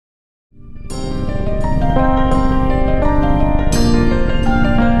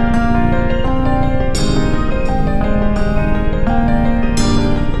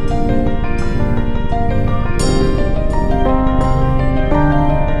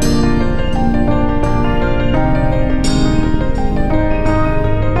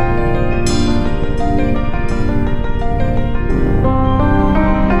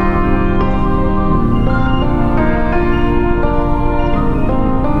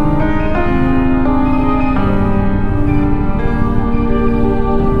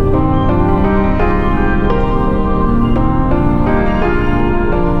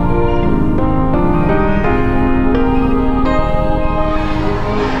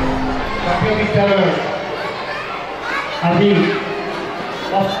বিদ্যালয়ৰ আজি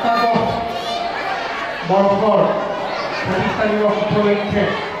অষ্টাদশ বৰ্ষৰ প্ৰতিষ্ঠা দিৱস উপলক্ষে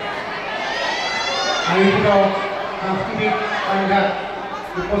আয়োজিত সাংস্কৃতিক সন্ধ্যাত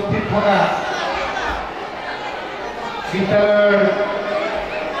উপস্থিত থকা বিদ্যালয়ৰ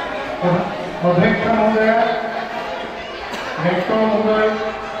অধ্যক্ষ মহোদয়, ৰেক্টৰ মহোদয়,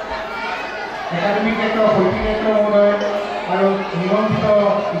 একাডেমিক ৰেক্টৰ, শৈক্ষিক ৰেক্টৰ মহোদয় আৰু নিমন্ত্ৰিত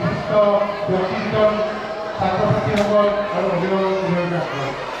বিশিষ্ট ব্যক্তিজন, ছাত্ৰ ছাত্ৰীসকল আৰু অভিভাৱক অভিভাৱকসকল।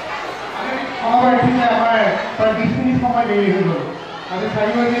 আমি সময় ৰাখিলে আমাৰ প্ৰায় 20 মিনিট সময় দেৰি হৈ গ'ল। আজি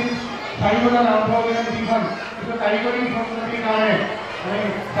 4 বজাত আৰম্ভ হ'বলগীয়া মিটিংখন কিন্তু কাৰিকৰী সংস্কৃতিৰ কাৰণে আমি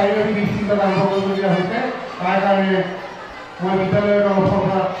 4 বাজি 20 মিনিটত আৰম্ভ কৰিবলগীয়া হৈছে। তাৰ কাৰণে মই বিদ্যালয়ৰ তৰফৰ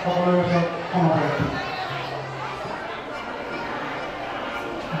পৰা সকলোৰে ওচৰত ক্ষমা ৰাখিছোঁ।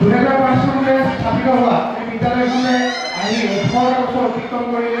 2005 চনতে স্থাপিত হোৱা এই বিদ্যালয়খনে আহি 18টা বছৰ অতিক্ৰম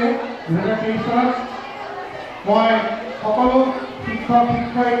কৰিলে। 2023 চনত মই সকলো শিক্ষক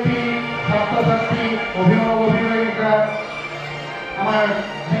শিক্ষয়িত্ৰী, ছাত্ৰ ছাত্ৰী, অভিভাৱক অভিভাৱিকা, আমাৰ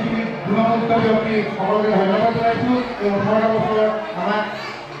যিখিনি গুণমুগ্ধ ব্যক্তি সকলোকে ধন্যবাদ জনাইছোঁ। এই 18টা বছৰ আমাক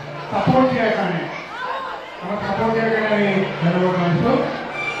ছাপোৰ্ট দিয়াৰ কাৰণে আমি ধন্যবাদ জনাইছোঁ।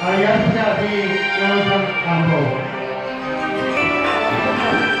 আৰু ইয়াৰ পিছতে আজি এই অনুষ্ঠান আৰম্ভ হ'ব।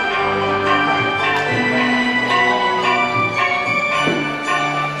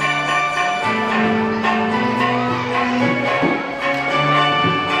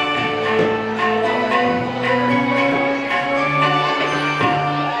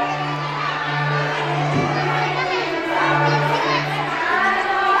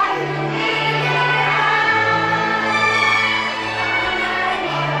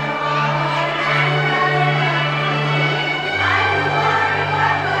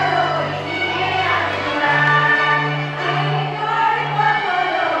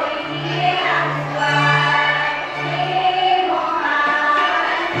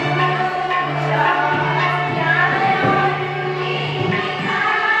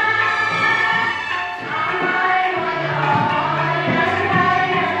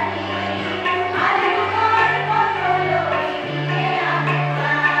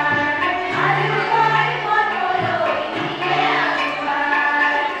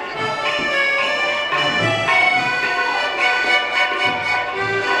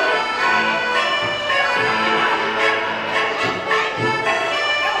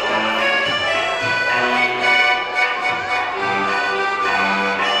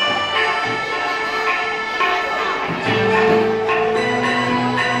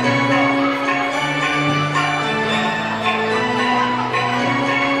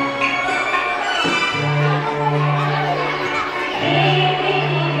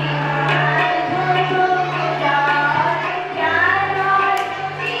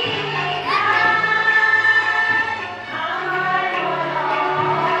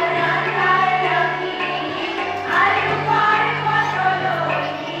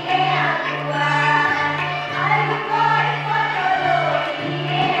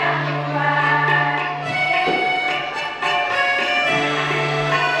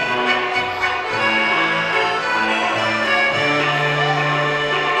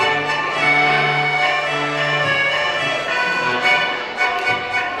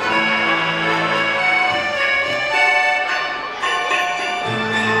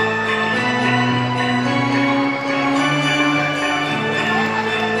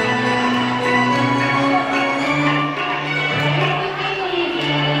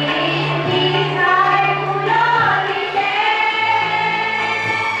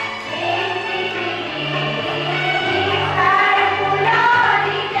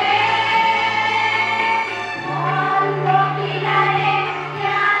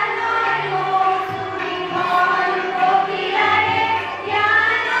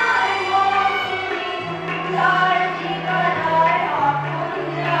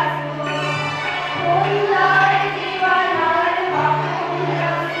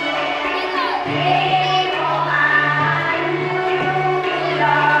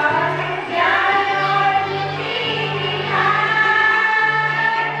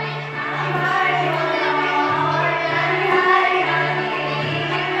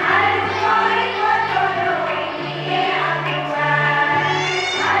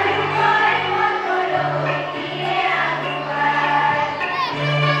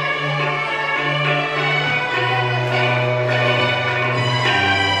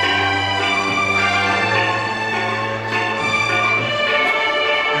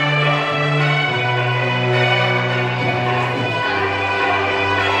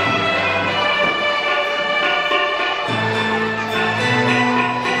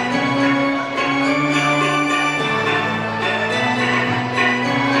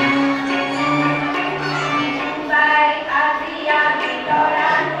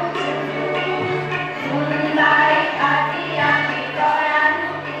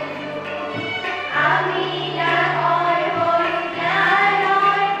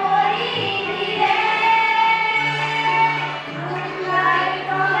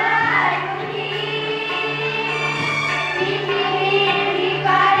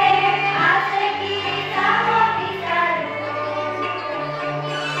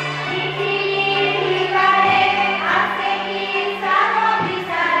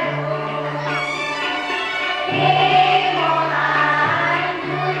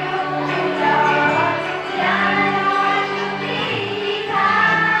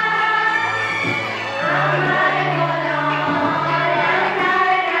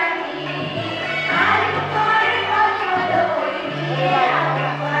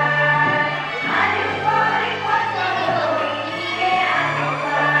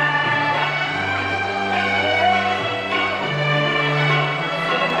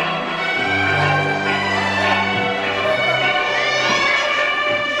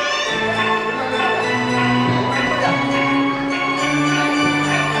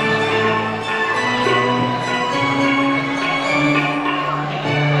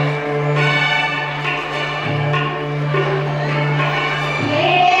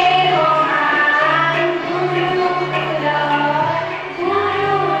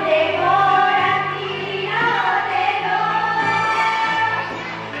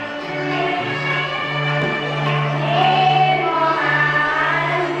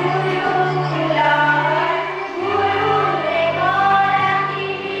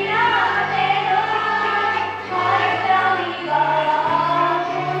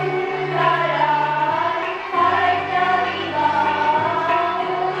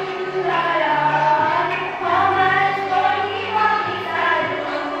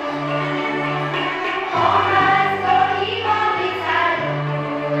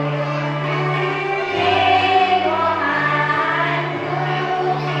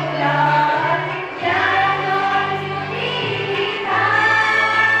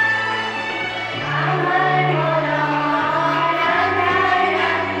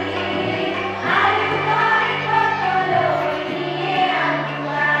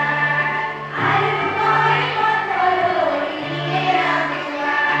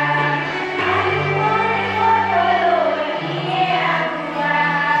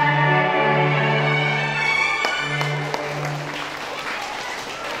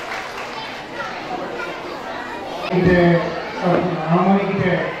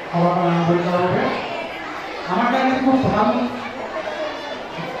 আৰম্ভণিতে সভাখন আৰম্ভ কৰাৰ বাবে আমাৰ কাৰণে খুব ভাল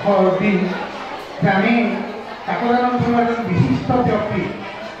দিন যে আমি কাকজান অঞ্চলৰ এজন বিশিষ্ট ব্যক্তি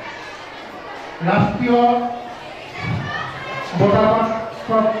ৰাষ্ট্ৰীয়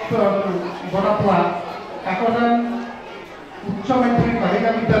বঁটা পোৱা কাকজান উচ্চ মাধ্যমিক বালিকা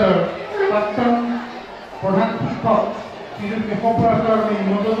বিদ্যালয়ৰ প্ৰাক্তন প্ৰধান শিক্ষক শ্ৰীযুত কেশৱ বৰাক আমি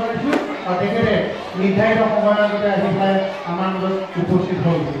নিমন্ত্ৰণ কৰিছোঁ আৰু তেখেতে নিৰ্ধাৰিত সময়ৰ আগতে আহি পেলাই আমাৰ মাজত উপস্থিত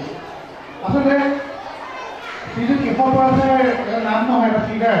হৈছে। আচলতে শ্ৰীযুত কেশৱ বৰাৰ নাম নহয় এটা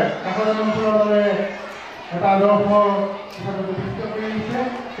ফিগাৰ কাকজান অঞ্চলৰ বাবে এটা আদৰ্শ হিচাপে প্ৰতিষ্ঠিত কৰি আহিছে।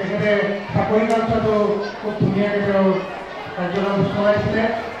 তেখেতে চাকৰি কাৰ্যটো খুব ধুনীয়াকৈ তেওঁ কাৰ্যক্ৰম চলাইছিলে।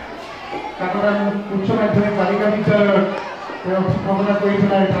 কাকজান উচ্চ মাধ্যমিক বালিকা বিদ্যালয়ত তেওঁ শিক্ষকতা কৰি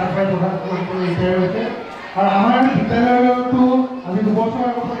পেলাই তাৰ পৰাই প্ৰধান শিক্ষক ৰিটায়াৰ হৈছে। আৰু আমাৰ বিদ্যালয়তো আজি 2 বছৰ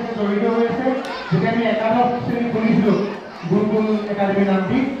আগৰ পৰা জড়িত হৈ আছে। যেতিয়া আমি একাদশ শ্ৰেণী খুলিছিলোঁ গুৰুকুল একাডেমী নাম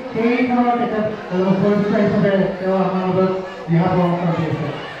দি, সেইখনৰ তেখেত উপদেষ্টা হিচাপে তেওঁ আমাৰ মাজত দিহা বৰণ কৰি আছে।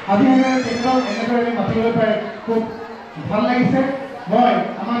 আজি তেখেতক এনেদৰে আমি মাতিবলৈ পাই খুব ভাল লাগিছে। মই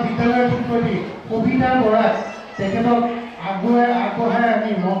আমাৰ বিদ্যালয়ৰ শিক্ষয়িত্ৰী কবিতা বৰাক তেখেতক আগবঢ়াই আমি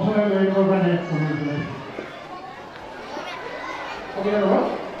মঞ্চলৈ লৈ যাবৰ কাৰণে অনুৰোধ জনাইছোঁ। কবিতা বৰা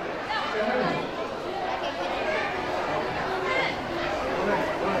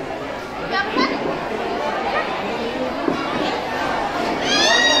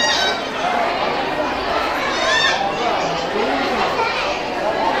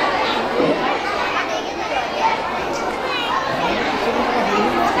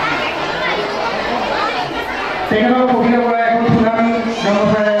তেখেতক কবিতা বৰাই এখন ফুলান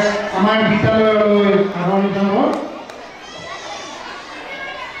গামোচাৰে আমাৰ বিদ্যালয়লৈ আদৰণি জনাব।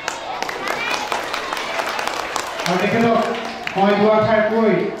 আৰু তেখেতক মই দুআষাৰ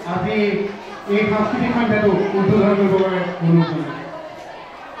কৈ আজি এই সাংস্কৃতিক সন্ধ্যাটো উদ্বোধন কৰিবৰ বাবে অনুৰোধ জনাইছোঁ।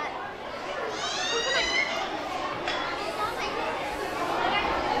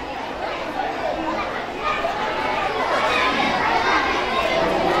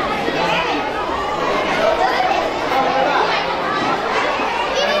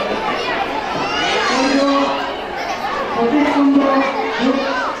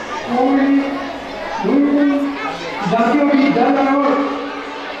 জাতীয় বিদ্যালয়ৰ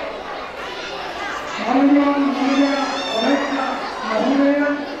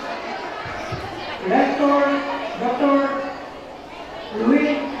rector doctor Rohit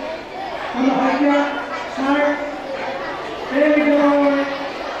Saikia sir, এই বিদ্যালয়ৰ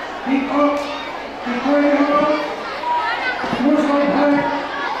শিক্ষক শিক্ষয়িত্ৰীসকল, মোৰ শ্ৰদ্ধাৰ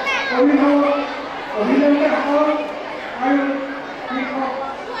অভিভাৱক অভিভাৱিকাসকল আৰু শিক্ষক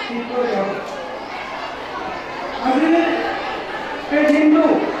শিক্ষয়িত্ৰীসকল, আজি এই দিনটো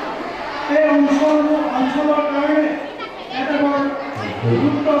এই অঞ্চলৰ কাৰণে এটা বৰ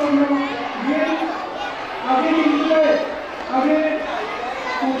গুৰুত্বপূৰ্ণ দিন। আজিৰ দিনটোতে আজি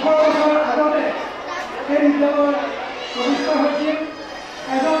 18 বছৰ আগতে এই বিদ্যালয় প্ৰতিষ্ঠা হৈছিল।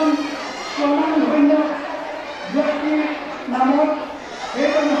 এজন স্বনামধন্য ব্যক্তিৰ নামত এই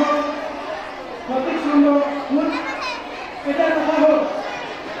মানুহৰ সতীশ চন্দ্ৰ কোচ। এটা কথা হ'ল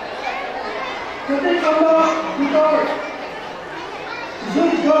সতীশ চন্দ্ৰ কোচৰ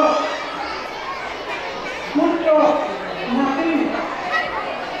যুদ্ধ পুত্ৰ নাতি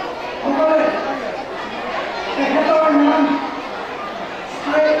সকলে তেখেতৰ নাম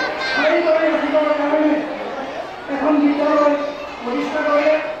স্থায়ী কৰি ৰাখিবৰ কাৰণে এখন বিদ্যালয় প্ৰতিষ্ঠা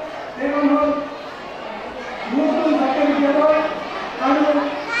কৰিলে। সেইখন হ'ল গুৰুকুল জাতীয় বিদ্যালয়। আৰু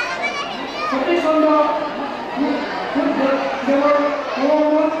সতীশ চন্দ্ৰ দেৱৰ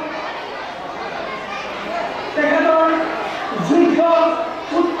তেখেতৰ যুদ্ধ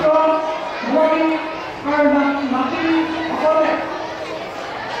পুত্ৰ বোৱাৰী আৰু নাতিসকলে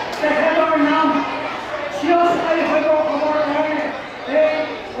তেখেতৰ নাম চিৰস্থায়ী হৈ হ'বৰ কাৰণে এই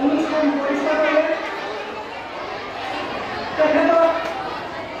অনুষ্ঠান প্ৰতিষ্ঠা কৰিলে। তেখেতক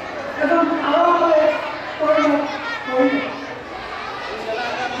এজন আৰক্ষীয়ে পৰিণত কৰিলে।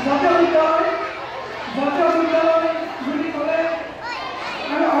 জাতীয় বিদ্যালয় বুলি ক'লে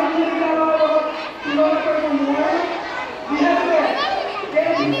আৰু অন্য বিদ্যালয়ৰ লগত তুলনা কৰিব নোৱাৰে। বিশেষকৈ এই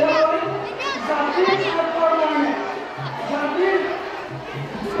বিদ্যালয় জাতিৰ স্বাৰ্থৰ কাৰণে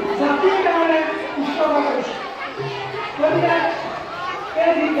জাতিৰ কাৰণে উৎসৰ্গ কৰিছে। গতিকে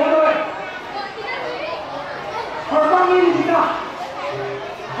এই বিদ্যালয় সৰ্বাংগীন বিকাশ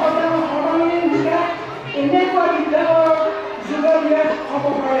এনেকুৱা বিদ্যালয়ৰ যোগেদিয়ে হ'ব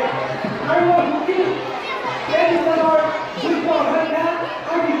পাৰে। আৰু মই সুখী এই বিদ্যালয়ৰ যোগ্য অধ্যক্ষা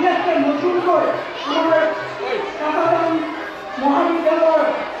আৰু বিশেষকৈ নতুনকৈ আমাৰ কাকজান মহাবিদ্যালয়ৰ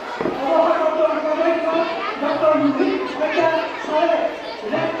অৱসৰপ্ৰাপ্ত অধ্যক্ষ ডক্টৰ মুহিত শইকীয়া ছাৰে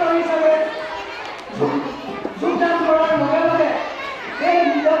ৰেক্টৰ হিচাপে যোগদান কৰাৰ লগে লগে এই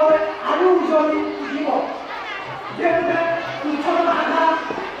বিদ্যালয় আৰু উজ্বলি উঠিব। তেওঁলোকে উচ্চতৰ শাখা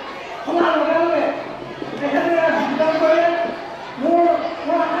খোলাৰ লগে লগে তেখেতে যোগদান কৰে। মোৰ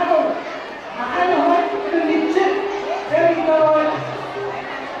আশা কৰোঁ, আশাই নহয় এইটো নিশ্চিত, এই বিদ্যালয়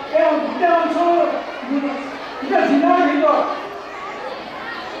এই গোটেই অঞ্চলৰ গোটেই জিলাৰ ভিতৰত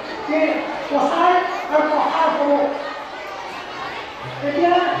প্ৰচাৰ আৰু প্ৰসাৰ হ'ব।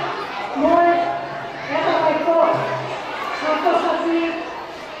 এতিয়া মই এটা বাক্য ছাত্ৰ ছাত্ৰীৰ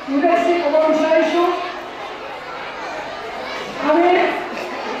উদ্দেশ্যে ক'ব বিচাৰিছোঁ।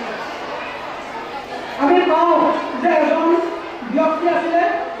 আমি পাওঁ যে এজন ব্যক্তি আছিলে,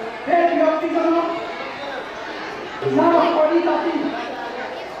 সেই ব্যক্তিজনৰ নাম হৰি তাঁতী।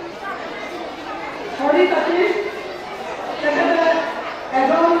 তেখেতে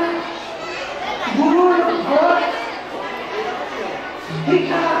এজন গুৰুৰ ঘৰত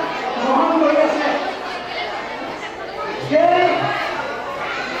শিক্ষা গ্ৰহণ কৰি আছে। সেই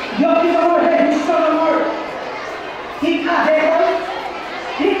ব্যক্তিজনৰ সেই শিষ্যজনৰ শিক্ষা শেষ হ'ল।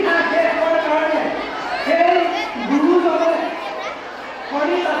 শিক্ষা শেষ হোৱাৰ কাৰণে সেই গুৰুজনে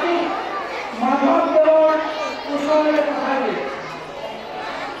হৰি তাঁতী মাধৱদেৱৰ ওচৰলৈ পঠাই দিয়ে।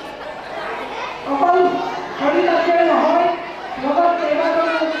 অকল হৰি তাঁতীয়ে নহয়, লগত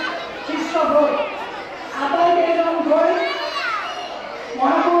কেইবাজনো শিষ্য গৈ আটাইকেইজন গৈ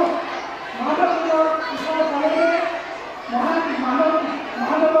মাধৱদেৱৰ ওচৰত পালেগৈ।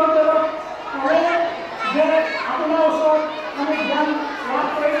 মাধৱদেৱক ক'লে যে আপোনাৰ ওচৰত আমি জ্ঞান লাভ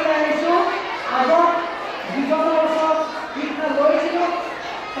কৰিবলৈ আহিছোঁ। আগত যিজনৰ ওচৰত শিক্ষা লৈছিলোঁ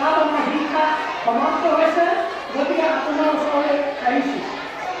তাত আমাৰ শিক্ষা সমাপ্ত হৈছে, গতিকে আপোনাৰ ওচৰলৈ আহিছোঁ।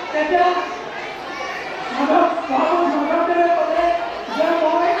 তেতিয়া মাধৱদেৱে ক'লে যে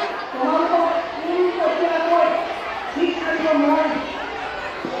মই তোমালোকক পোনপটীয়াকৈ শিক্ষা দিব নোৱাৰিম,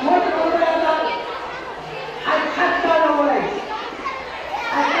 মই তোমালোকে এটা সাক্ষাৎকাৰ ল'ব লাগিব।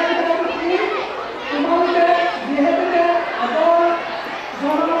 সাক্ষাৎকাৰটো কি? তোমালোকে যিহেতুকে আগৰ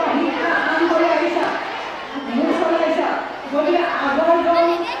জন্মৰ শিক্ষা কাম কৰি আহিছা, মোৰ ওচৰলৈ আহিছা, গতিকে আগৰজন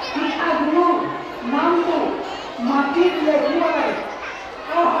শিক্ষাগুৰুৰ নামটো মাটিত লিখিব লাগে।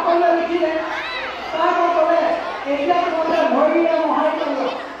 আৰু সকলোৱে লিখিলে। তাৰপৰা ক'লে এতিয়া তোমালোকে ভৰিৰে সহায় কৰিব।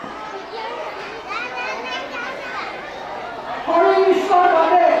 হৰি ঈশ্বৰৰ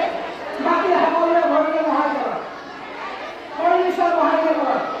বাবে বাকী সকলোৱে ভৰিৰে সহায় কৰা, হৰি ঈশ্বৰৰ সহায়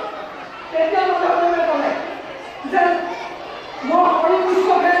কৰা। তেতিয়া মাধৱদেৱে ক'লে যে মই হৰি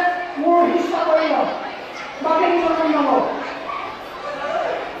ঈশ্বৰকে মোৰ শিষ্য কৰি লওঁ, বাকী কেইজনক নলওঁ।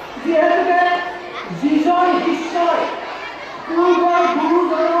 যিহেতুকে যিজন শিষ্যই পূৰ্বৰ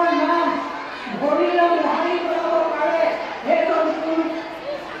গুৰুজনৰ নাম ভৰিৰে সহায় কৰিব পাৰে, সেইজন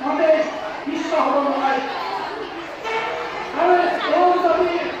মতে শিষ্য হ'ব নোৱাৰে। আৰু তেওঁ যদি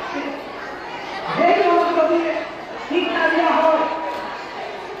সেইজনক যদি শিক্ষা দিয়া হয়,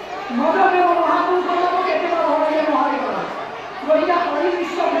 মাধৱদেৱ মহাপুৰুষজনকো কেতিয়াবা ভৰিৰে সহায় কৰা। গতিকে হৰি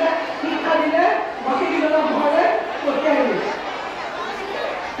ঈশ্বৰে শিক্ষা দিলে, বাকী কেইজনক ঘৰলৈ পঠিয়াই দিলে।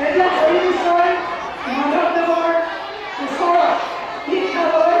 তেতিয়া হৰি ঈশ্বৰে মাধৱদেৱৰ ওচৰত শিক্ষা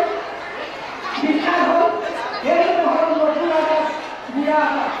লৈ বিখ্যাত হ'ল। সেইজনে হ'ল মথুৰা দাস বুঢ়া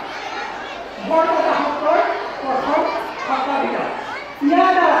বৰপেটা সত্ৰৰ প্ৰথম সত্ৰাধিকাৰ।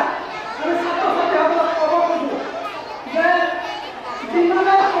 ইয়াৰ দ্বাৰা আমি ছাত্ৰ ছাত্ৰীসকলক ক'ব খোজোঁ যে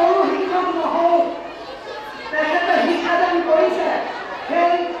যিমানে সৰু শিক্ষক নহওঁ, তেখেতে শিক্ষাদান কৰিছে,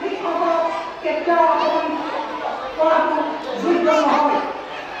 সেই শিক্ষকক কেতিয়াও অপমান কৰাটো যোগ্য নহয়।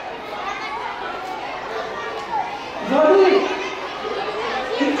 যদি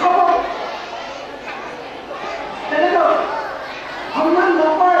শিক্ষকক তেনেকৈ সন্মান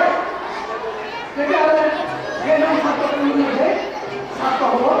নকৰে, তেতিয়াহ'লে সেইজন ছাত্ৰ নিজে ছাত্ৰ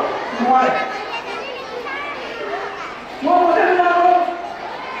হ'ব নোৱাৰে। মই কথাবিলাকক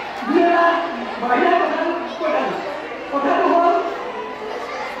দুই এটা বাহিৰা কথাটো কৈ থাকোঁ। কথাটো হ'ল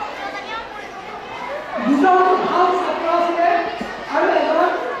দুজন ভাল ছাত্ৰ আছিলে আৰু এজন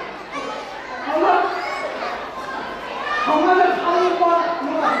অলপ সমাজত ভাল নোপোৱা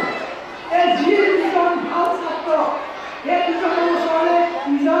লোক আছিল। এই যি দুজন ভাল ছাত্ৰ, সেই দুজনৰ ওচৰলৈ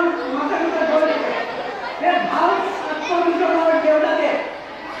ইজন মাতা পিতা গৈ থাকে। এই ভাল ছাত্ৰ দুজনৰ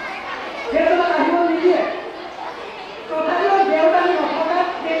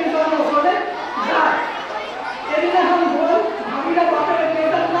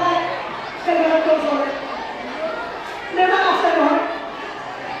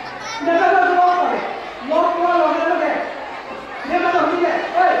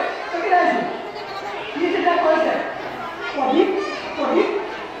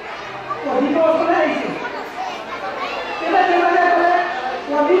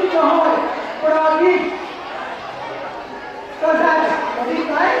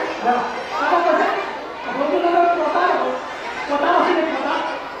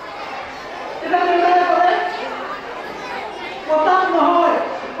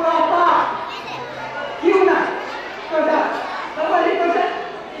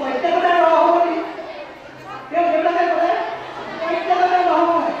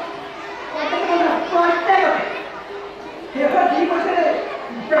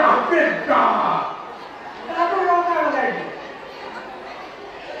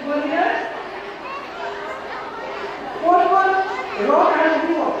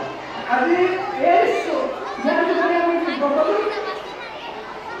আজি এই ইয়াৰ যোগেদি আমি কি কৰোঁ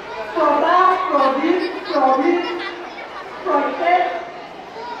প্ৰতাপ প্ৰদীপ প্ৰবীণ প্ৰত্যেক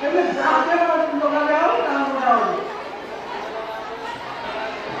এইবোৰ যাতে লগালে আৰু কাম কৰা হ'ব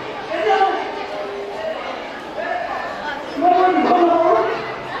এতিয়া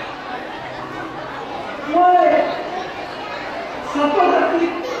মই ছাত্ৰ ছাত্ৰী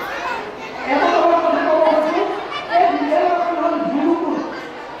এটা কথা ক'ব খুজিছোঁ এই বিদ্যালয়খন হ'ল গুৰুকুল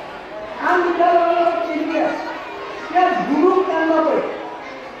আন বিদ্যালয়ৰ ইংলিছ ইয়াত গুৰু কেন্দ্ৰ কৰি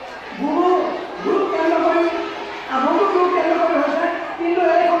গুৰু কেন্দ্ৰ কৰি আমাৰো গুৰু কেন্দ্ৰ কৰি হৈছে কিন্তু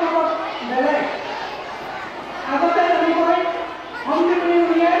এইখন অলপ বেলেগ আগতে আমি কয় সংগীতনী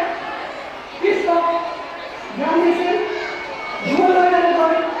উলিয়াই কৃষ্ণক জ্ঞান দিছিল যুৱলৈ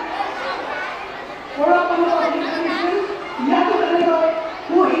তেনেকৈ ইয়াতো তেনেকৈ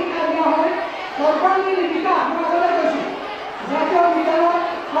সুশিক্ষা দিয়া হয় সৰ্বাংগীন বিকাশ মই আগতে কৈছোঁ জাতীয় বিদ্যালয়ত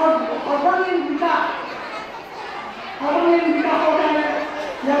সৰ্বাংগীন বিকাশৰ কাৰণে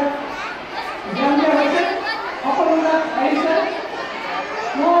ইয়াত জ্ঞান দিয়া হৈছে সকলোবিলাক আহিছে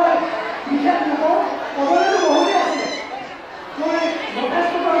মই বিশেষ নকওঁ ক'বলৈতো বহুতেই আছে মই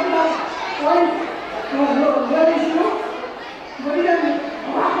যথেষ্ট কিবা পইণ্ট লৈ দিছিলোঁ গতিকে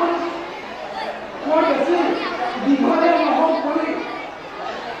সভাখন বৰ বেছি দীঘলীয়া নহওক কৰি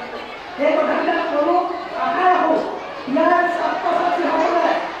এই কথাবিলাক ক'লোঁ আশা ৰাখোঁ ইয়াৰ ছাত্ৰ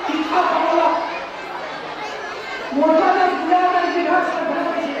ছাত্ৰীসকলে শিক্ষকসকলক মৰ্যাদা দিয়াৰ যিভাগ শ্ৰদ্ধা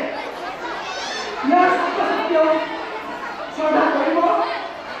কৰিছিলে ইয়াৰ ছাত্ৰ ছাত্ৰীয়েও শ্ৰদ্ধা কৰিব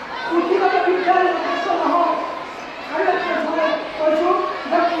পুথিগত বিদ্যাৰ যথেষ্ট নহয় আৰু মই কৈছোঁ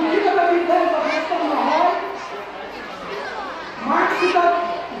যে পুথিগত বিদ্যাৰ যথেষ্ট নহয় মাৰ্কশ্বিটত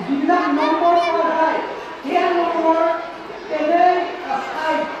যিবিলাক নম্বৰ পোৱা যায় সেই নম্বৰ তেনেই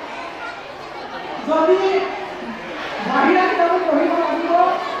চাই যদি বাহিৰা কিতাপ পঢ়িব লাগিব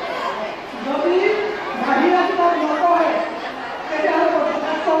যদি বাহিৰা কিতাপ নপঢ়ে তেতিয়াহ'লে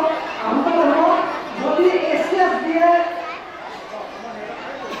যথেষ্ট আহত হ'ব যদি ACS দিয়ে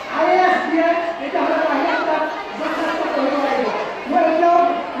IAS দিয়ে তেতিয়াহ'লে বাহিৰা কিতাপ যথেষ্ট পঢ়িব লাগিব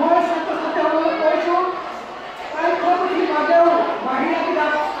মই ছাত্ৰ ছাত্ৰীসকলক কৈছোঁ পাঠ্যপুথিৰ বাদেও বাহিৰা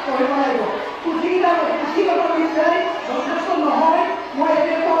কিতাপ পঢ়িব লাগিব পুথিগত বিদ্যাই যথেষ্ট নহয় মই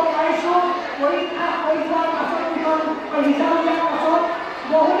এনেকুৱা পাইছোঁ পৰীক্ষা হৈ যোৱাৰ পাছত ৰিজাল্ট দিয়াৰ পাছত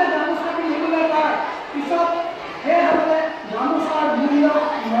বহুতে গামোচা পিন্ধিবলৈ পায় পিছত সেইসকলে গামোচাৰ মূল্য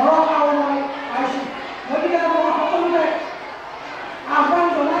নৰখাও মই পাইছোঁ গতিকে মই সকলোকে আহ্বান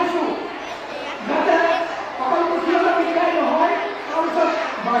জনাইছোঁ যাতে অকল পুথিগত বিদ্যাই নহয় তাৰপিছত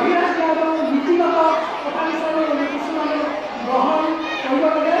বাহিৰা জ্ঞানৰ নীতিগত কথা কিছুমানে গ্ৰহণ কৰিব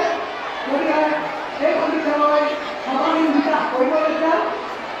লাগে গতিকে এই বিদ্যালয় সৰ্বাংগীন বিকাশ কৰিবলগীয়া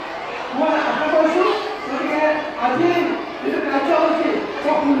মই আশা কৰিছোঁ গতিকে আজিৰ যিটো কাৰ্যসূচী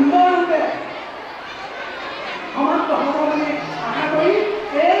বৰ সুন্দৰৰূপে সমাপ্ত হ'ব বুলি আশা কৰি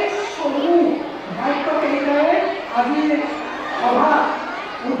এই চমু দায়িত্বকেইটাৰে আজি সভা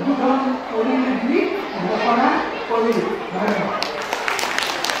উদ্বোধন কৰি বুলি ঘোষণা কৰিলোঁ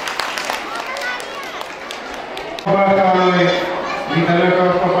ধন্যবাদ বিদ্যালয়ৰ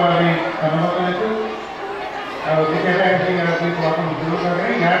তৰফৰ পৰা আমি ধন্যবাদ জনাইছোঁ আৰু তেতিয়াহ'লে আপুনি সভাখন উদ্বোধন কৰে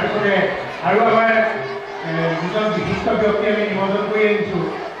ইয়াৰ পিছতে আৰু আমাৰ দুজন বিশিষ্ট ব্যক্তি আমি নিমন্ত্ৰণ কৰি আনিছোঁ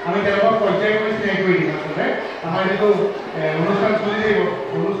আমি তেওঁলোকক পৰ্যায়ক্ৰমে চিনাকি কৰি দিম আচলতে আমাৰ যিটো অনুষ্ঠান চলি থাকিব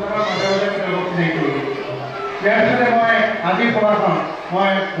অনুষ্ঠানৰ মাজে মাজে আমি তেওঁলোকক চিনাকি কৰি দিম ইয়াৰ পিছতে মই আজিৰ সভাখন মই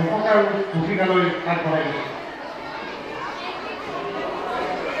ঘোষক আৰু ঘোষিকালৈ আগবঢ়াই দিছোঁ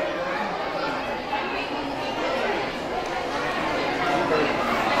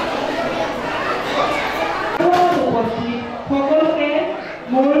সকলোকে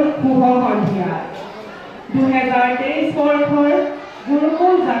মোৰ শুভ সন্ধিয়া 2023 বৰ্ষৰ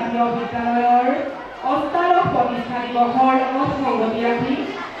গুৰুকুল জাতীয় বিদ্যালয়ৰ অষ্টাদশ প্ৰতিষ্ঠা দিৱসৰ লগত সংগতি ৰাখি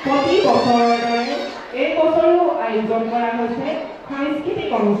প্ৰতি বছৰৰ দৰে এই বছৰো আয়োজন কৰা হৈছে সাংস্কৃতিক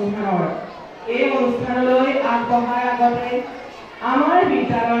অনুষ্ঠানৰ এই অনুষ্ঠানলৈ আগবঢ়াৰ আগতে আমাৰ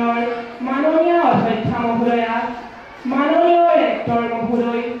বিদ্যালয়ৰ মাননীয় অধ্যক্ষা মহোদয়া মাননীয় ৰেক্টৰ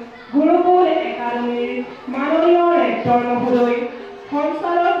মহোদয় গুৰুকুল একাডেমীৰ মাননীয় ৰেক্টৰ মহোদয়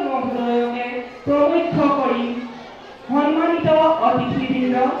সঞ্চালক মহোদয়কে প্ৰমুখ্য কৰি সন্মানিত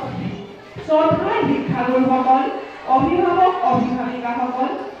অতিথিবৃন্দ শ্ৰদ্ধাৰ শিক্ষাগুৰুসকল অভিভাৱক অভিভাৱিকাসকল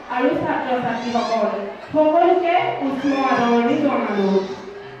আৰু ছাত্ৰ ছাত্ৰীসকল সকলোকে উষ্ম আদৰণি জনালোঁ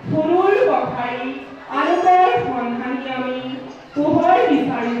ফুলৰ পথাৰী আলোকৰ সন্ধানী আমি পোহৰ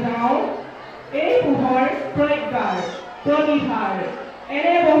বিচাৰি যাওঁ এই পোহৰ প্ৰজ্ঞাৰ প্ৰতিভাৰ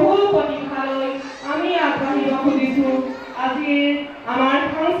এনে বহু প্ৰতিভালৈ আমি আগবাঢ়িব খুজিছোঁ আজিৰ আমাৰ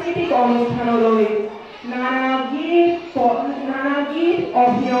সাংস্কৃতিক অনুষ্ঠানলৈ নানা গীত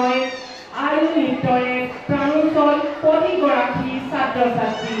অভিনয় আৰু নৃত্যৰে প্ৰাণোজ্জ্বল প্ৰতিগৰাকী ছাত্ৰ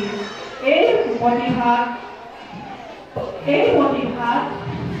ছাত্ৰী। এই প্ৰতিভাক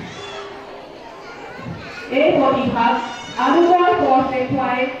আগুৱাৰ পথ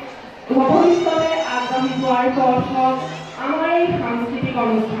দেখুৱাই ভৱিষ্যতে আগবাঢ়ি যোৱাৰ পথ হওক আমাৰ এই সাংস্কৃতিক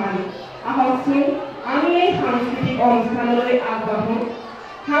অনুষ্ঠান। আহকচোন আমি এই সাংস্কৃতিক অনুষ্ঠানলৈ আগবাঢ়ো।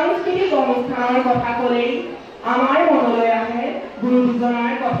 সাংস্কৃতিক অনুষ্ঠানৰ কথা ক'লেই আমাৰ মনলৈ আহে গুৰু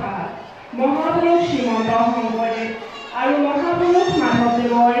দুজনাৰ কথা। মহাপুৰুষ শ্ৰীমন্ত শংকৰদেৱ আৰু মহাপুৰুষ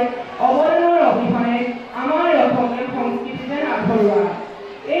মাধৱদেৱৰ অৱদানৰ অবিহনে আমাৰ অসমীয়া সংস্কৃতি যেন আধৰুৱা।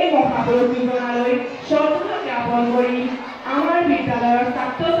 এই মহাপুৰুষ দুজনালৈ শ্ৰদ্ধা জ্ঞাপন কৰি আমাৰ বিদ্যালয়ৰ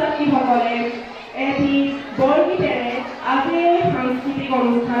ছাত্ৰ ছাত্ৰীসকলে এটি বৰগীতেৰে আজি এই সাংস্কৃতিক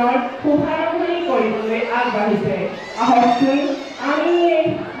অনুষ্ঠানৰ শুভাৰম্ভণি কৰিবলৈ আগবাঢ়িছে। আহকচোন আমি এই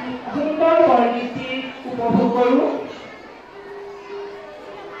সুন্দৰ বৰগীতটি উপভোগ কৰোঁ।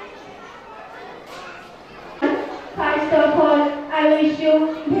 First of all, I wish you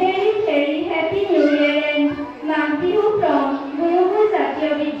very happy New Year and Namtihu from Gurukul Jatiya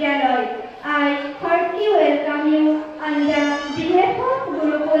Vidyalaya. I heartily welcome you on the behalf of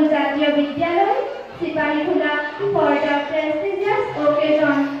Gurukul Jatiya Vidyalaya, Sipahikhula, for the prestigious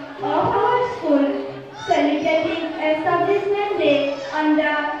occasion of our school celebrating Establishment Day on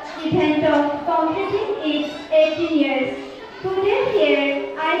the event of completing its 18 years. Today here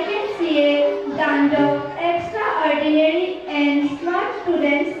I can see a band of extraordinary and smart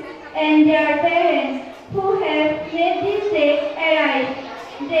students and their parents who have made this day arrive.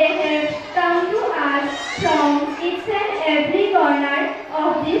 They have come to us from each and every corner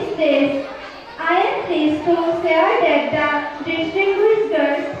of this place. I am pleased to share that the distinguished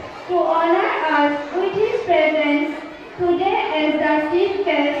guest to honor us with his presence today as the chief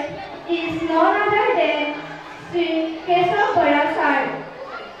guest is none other than Sri Keshav Sir.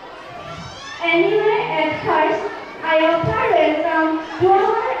 Anyway, at first, I offer welcome to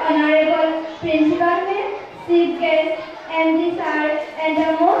our honorable principal ma'am, chief guest, MD sir, and the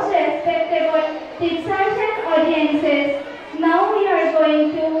most respectable teachers and audiences. Now we are going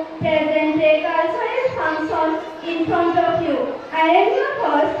to present a cultural function in front of you. I am your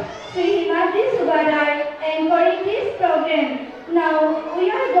host, Sri Himadri Subadar, anchoring this program. Now we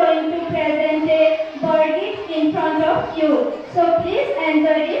are going to present a Borgit in front of you. So please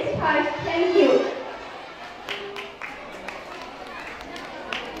enjoy this first. Thank you.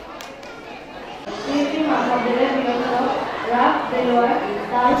 রাগ দেওয়ার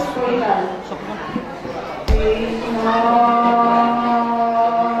দাস পরিবার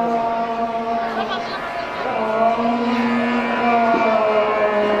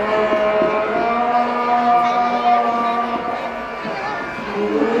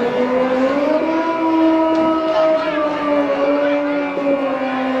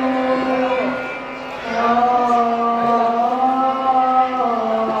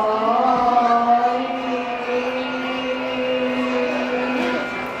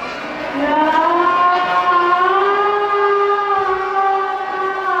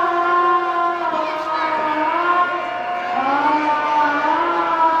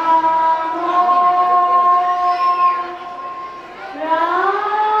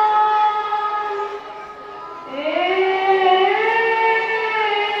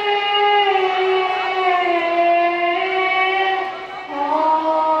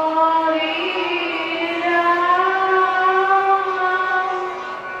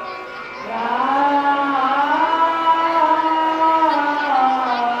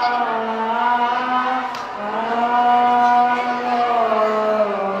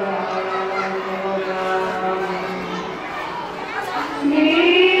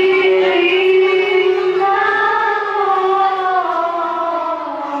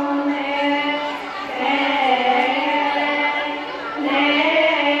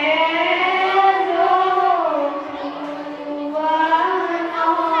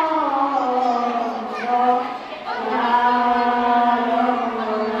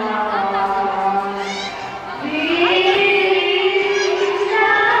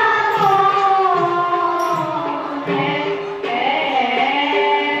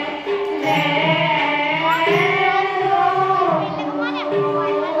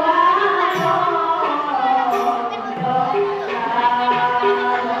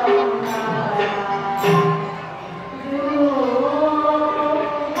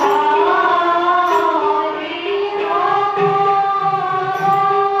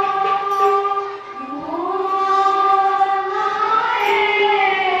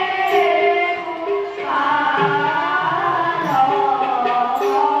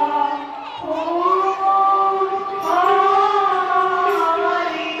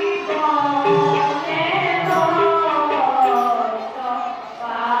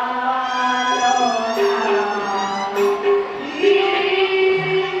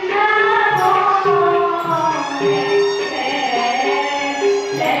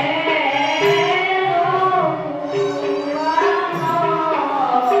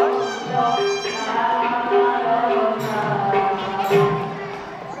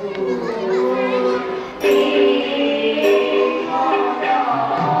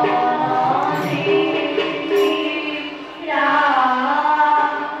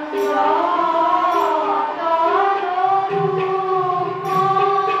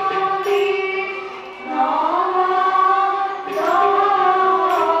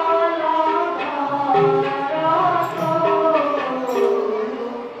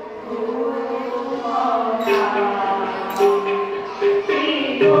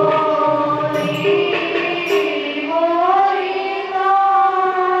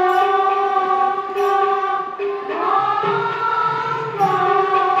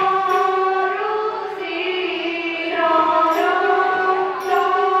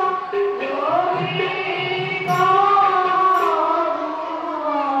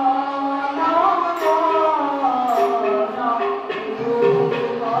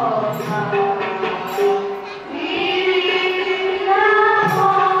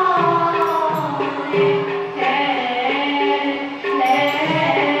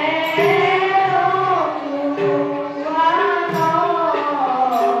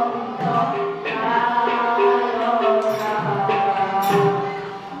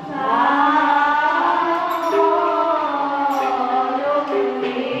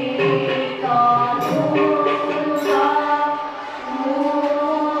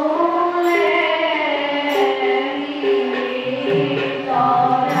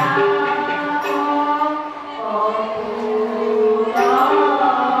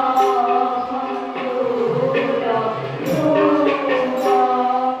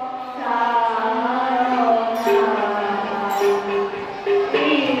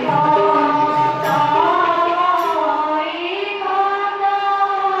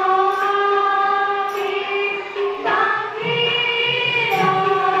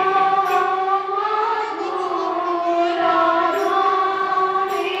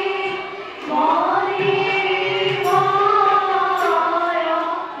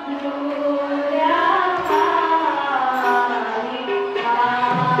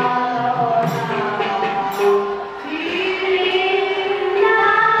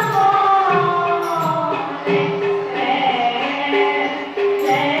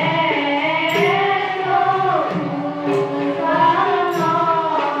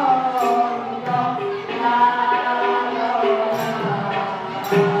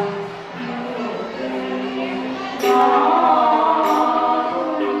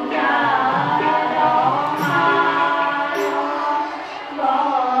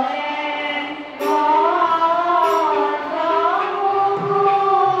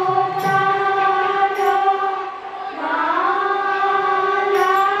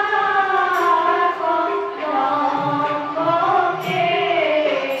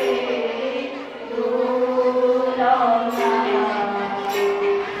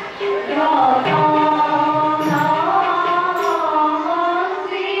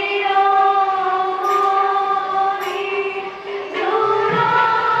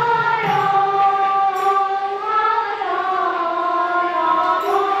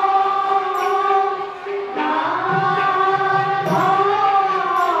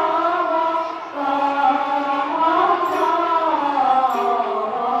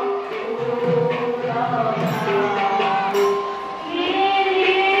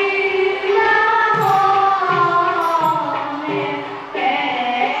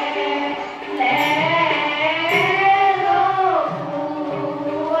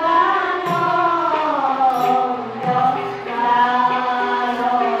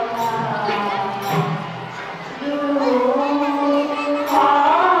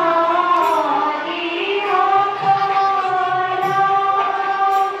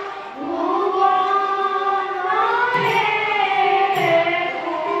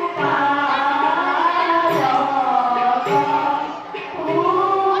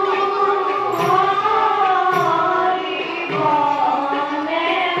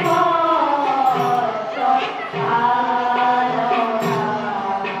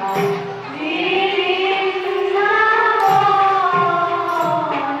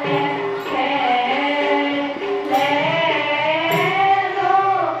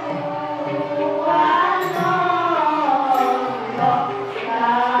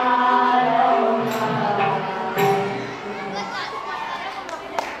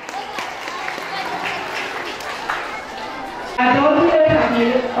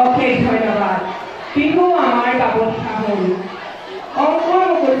অশেষ ধন্যবাদ। বিহু আমাৰ বাপতি সাহোন। অংকৰ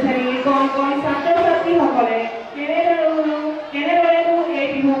মুকলি কণ কণ ছাত্ৰ ছাত্ৰীসকলে কেনেদৰেনো এই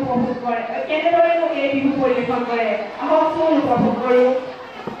বিহু উপভোগ কৰে, কেনেদৰেনো এই বিহু পৰিৱেশন কৰে, আহকচোন উপভোগ কৰোঁ।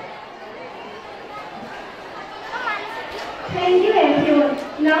 Thank you everyone.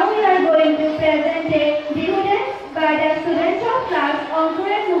 Now we are going to present a Bihu dance by the students of class Ankur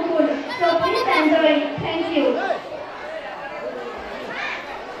and Gurukul. So please enjoy it. Thank you.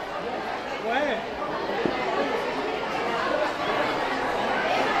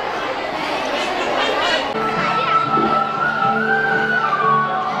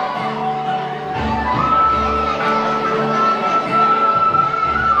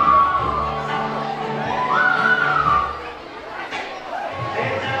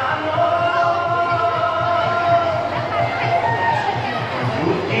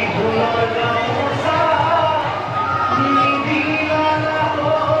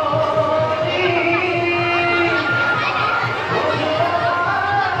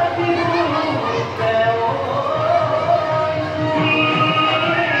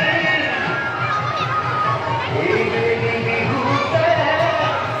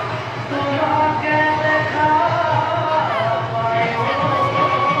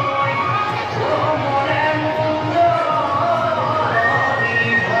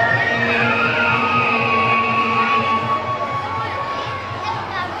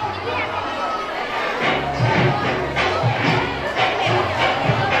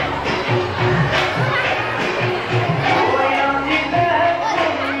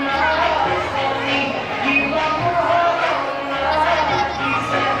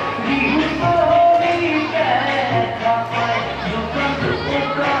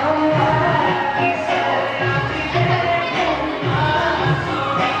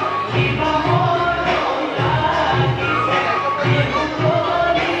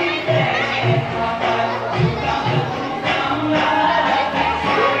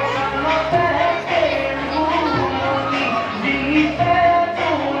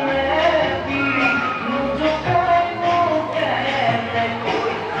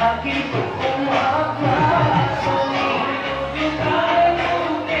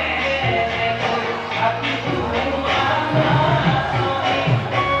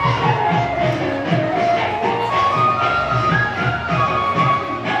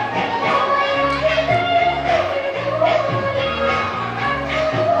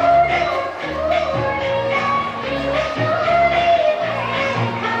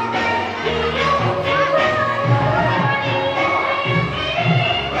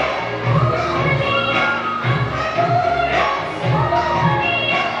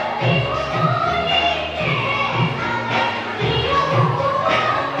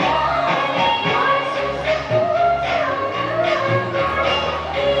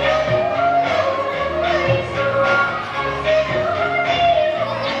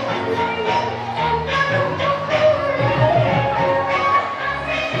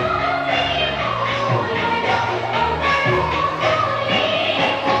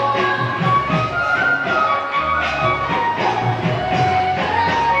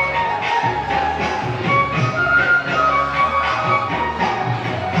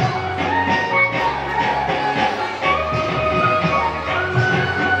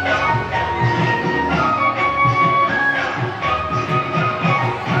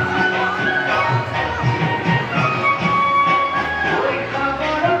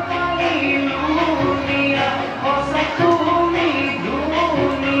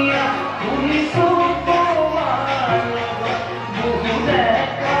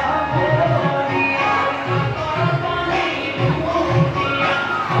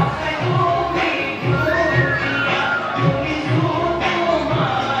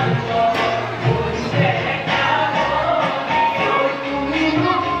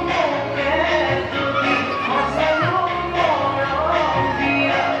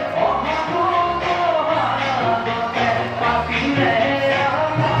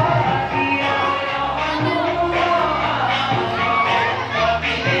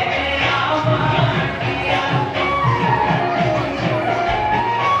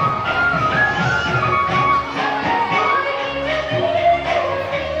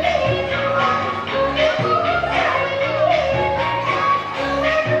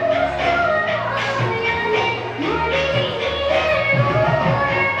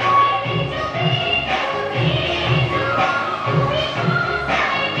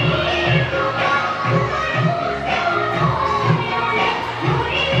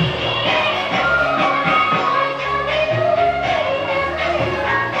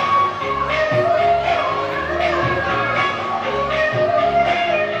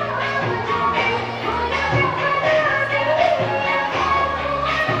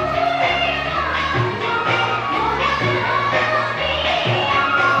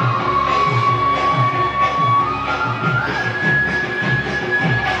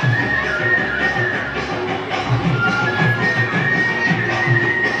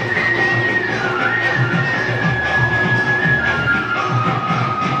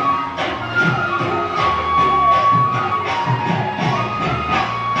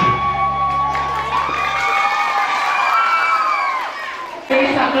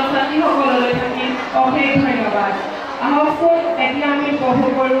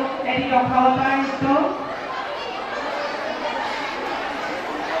 এটি ৰসাৱতাৰ নৃত্য।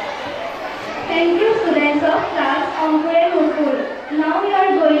 Thank you, students of class Ankur and Gurukul. Now we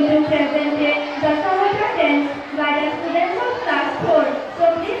are going to present the Dasavata dance by the students of class 4. So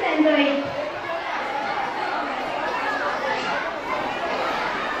please enjoy it.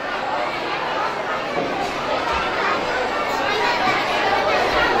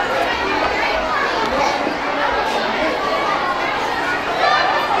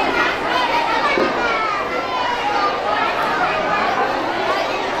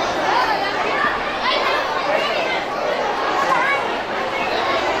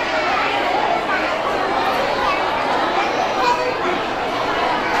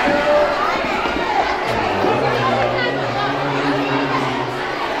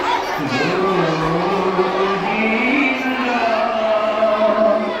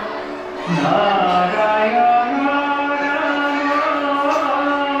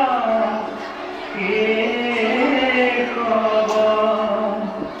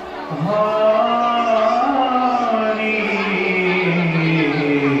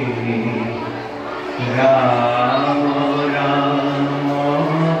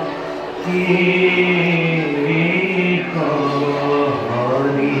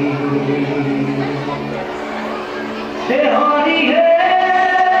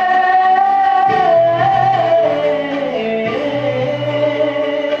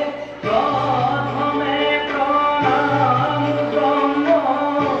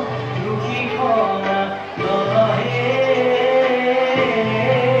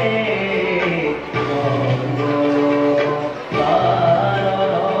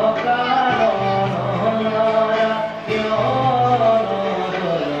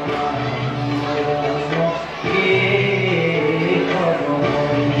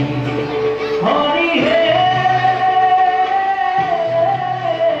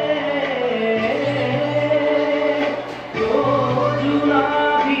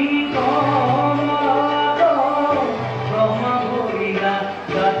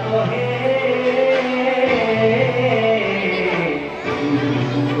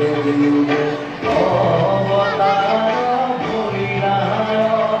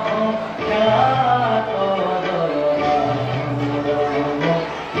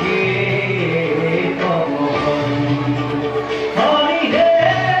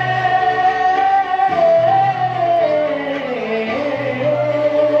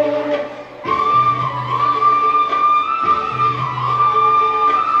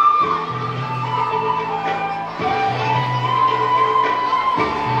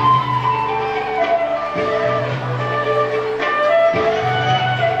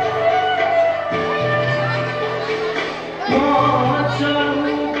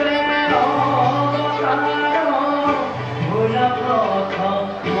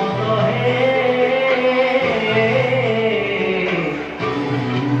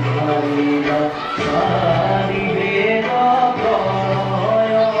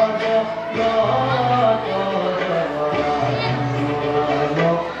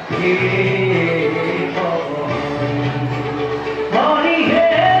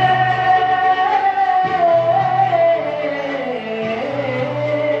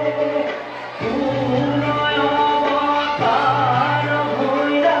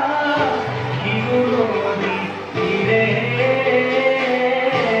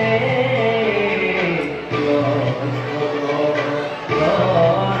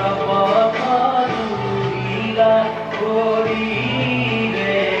 Hori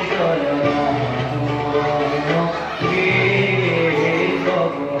re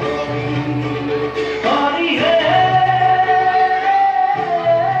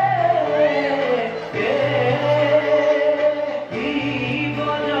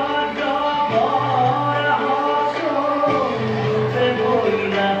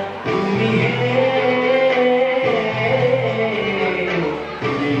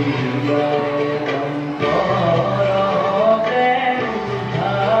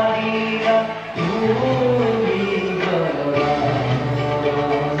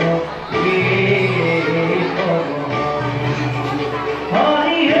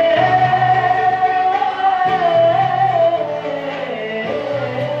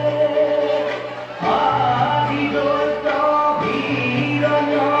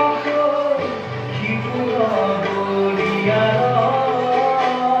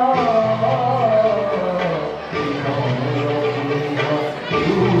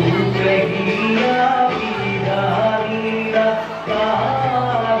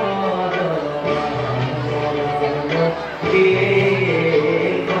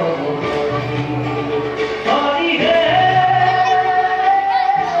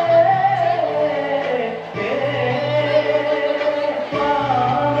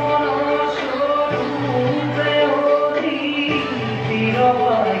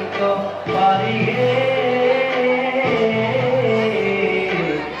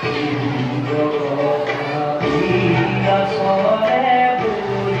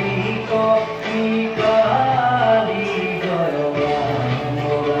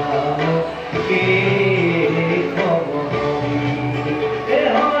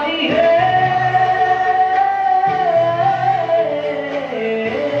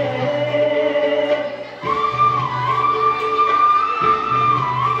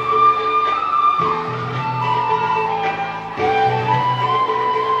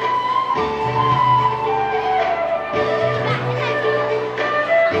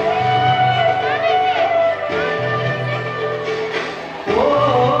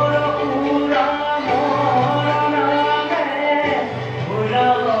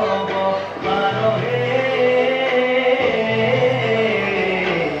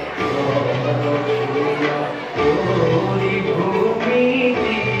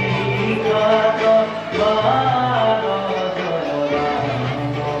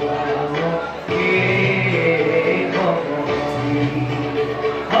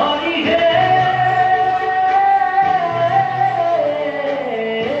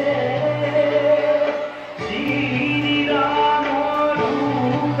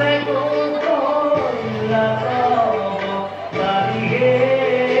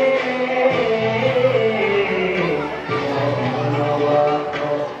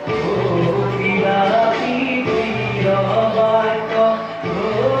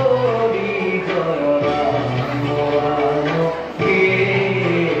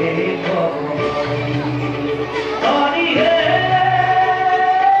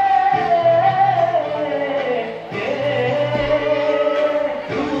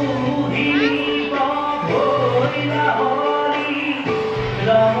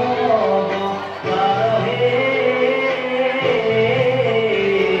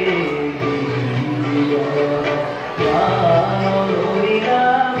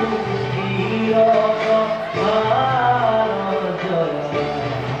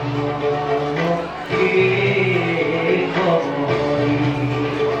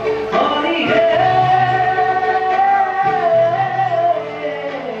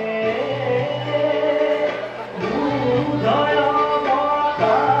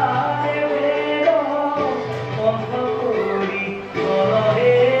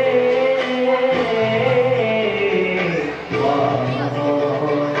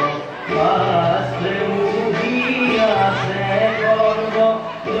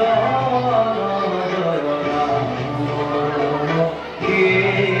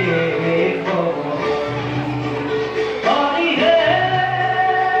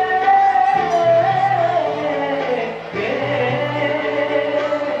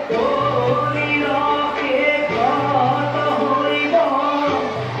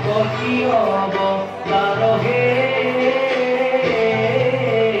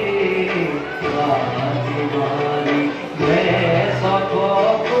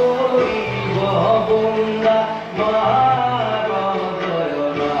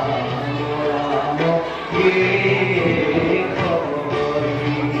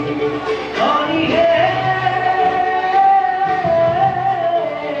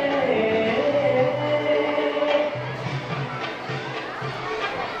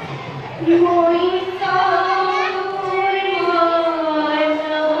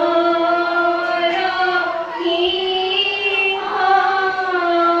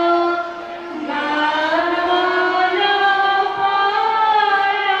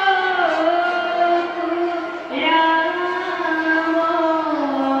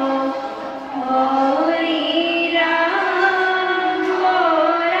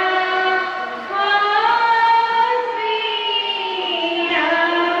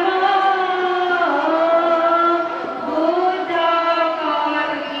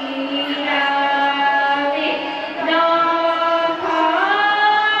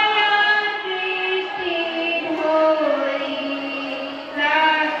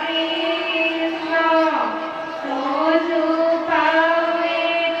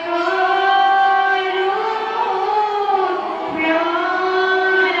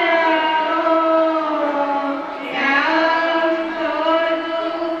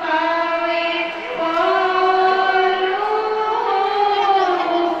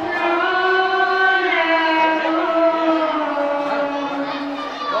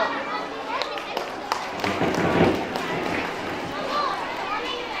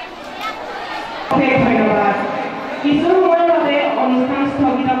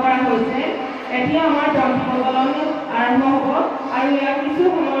কৰা হৈছে। এতিয়া আমাৰ বন্ধুসকলন আৰম্ভ হ'ব আৰু ইয়াৰ কিছু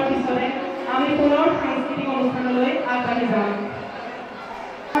সময়ৰ পিছতে আমি পুনৰ সাংস্কৃতিক অনুষ্ঠানলৈ আগবাঢ়ি যাম।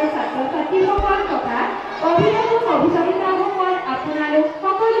 ছাত্ৰ-ছাত্ৰীসকল তথা অভিভাৱক অভিভাৱিকাসকল আপোনালোক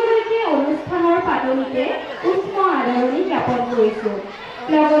সকলোলৈকে অনুষ্ঠানৰ পাতনিতে উষ্ম আদৰণি জ্ঞাপন কৰিছোঁ।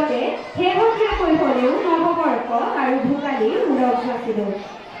 লগতে শেহতীয়াকৈ হ'লেও নৱবৰ্ষ আৰু ভোগালীৰ ওলগ যাচিলোঁ।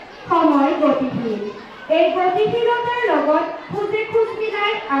 সময় গতিশীল। এই গতিশীলতাৰ লগত খোজে খোজ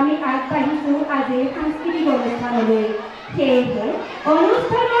মিলাই আমি আগবাঢ়িছোঁ আজিৰ সাংস্কৃতিক অনুষ্ঠানলৈ। সেয়েহে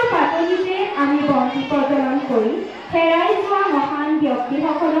অনুষ্ঠানৰ পাতনিতে আমি বন্তি প্ৰজ্বলন কৰি হেৰাই যোৱা মহান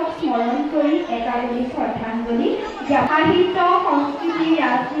ব্যক্তিসকলক স্মৰণ কৰি একাডেমী শ্ৰদ্ধাঞ্জলি সাহিত্য, সংস্কৃতি,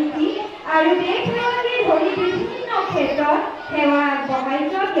 ৰাজনীতি আৰু দেশপ্ৰেমকে ধৰি বিভিন্ন ক্ষেত্ৰত সেৱা আগবঢ়াই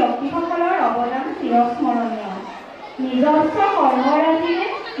যোৱা ব্যক্তিসকলৰ অৱদান চিৰস্মৰণীয়। নিজস্ব কৰ্মৰাজিৰে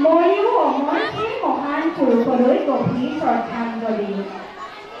মৰিও অমৰ সেই মহান পুৰুষলৈ গভীৰ শ্ৰদ্ধাঞ্জলি।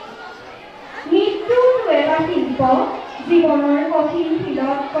 মৃত্যুটো এটা শিল্প, জীৱনৰ কঠিন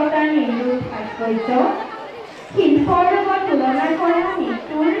শিলত কটা নিৰ্দোষ ভাস্কৰ্য। শিল্পৰ লগত তুলনা কৰা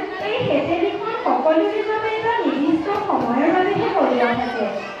মৃত্যুৰ এই হেঁচেলিখন সকলোৰে বাবে এটা নিৰ্দিষ্ট সময়ৰ বাবেহে বলীয়া থাকে।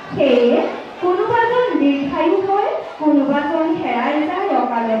 সেয়ে কোনোবাজন দীৰ্ঘায়ু হয়, কোনোবাজন হেৰাই যায়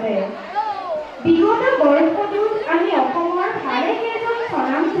অকালতে। বিগত বৰ্ষটোত আমি অসমৰ ভালেকেইজন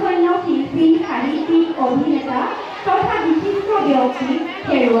স্বনামধন্য শিল্পী, সাহিত্যিক, অভিনেতা তথা বিশিষ্ট ব্যক্তিক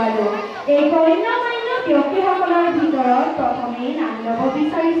হেৰুৱালোঁ। এই গণ্যমান্য ব্যক্তিসকলৰ ভিতৰত প্ৰথমেই নাম ল'ব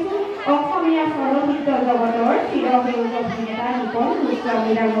বিচাৰিছোঁ অসমীয়া চলচ্চিত্ৰ জগতৰ চিৰসেউজ অভিনেতা নিপন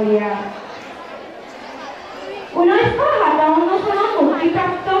গোস্বামী ডাঙৰীয়া। 1957 চনত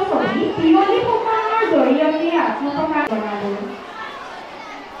মুক্তিপ্ৰাপ্ত ছবি পিয়লি ফুকনৰ জৰিয়তে আত্মপ্ৰকাশ জনালোঁ।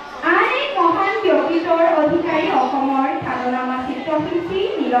 আন এক মহান ব্যক্তিত্বৰ অধিকাৰী অসমৰ খ্যাতনামা চিত্ৰশিল্পী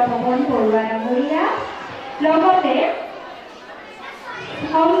নীলপৱন বৰুৱা ডাঙৰীয়া। লগতে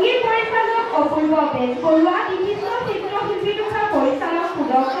সংগীত পৰিচালক অপূৰ্ব বেজবৰুৱা, বিশিষ্ট চিত্ৰশিল্পী তথা পৰিচালক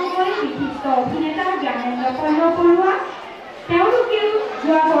সুদৰ্শন গগৈ, বিশিষ্ট অভিনেতা জ্ঞানেন্দ্ৰ চন্দ্ৰ বৰুৱা। তেওঁলোকেও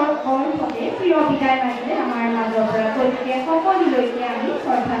যোৱা বৰ্ষতে চিৰবিদায় মাৰিলে আমাৰ মাজৰ পৰা। গতিকে সকলোলৈকে আমি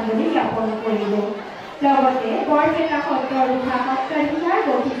শ্ৰদ্ধাঞ্জলি জ্ঞাপন কৰিলোঁ। লগতে বৰপেটা সত্ৰৰ উঠা সত্ৰাধিকাৰ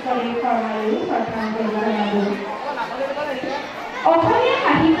বশিষ্ঠদেৱ শৰ্মালৈও শ্ৰদ্ধাঞ্জলি জনালোঁ। অসমীয়া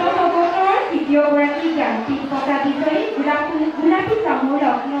সাহিত্য জগতৰ তৃতীয়গৰাকী জ্ঞানপীঠ বঁটা বিজয়ী গোলাপী চামুৰ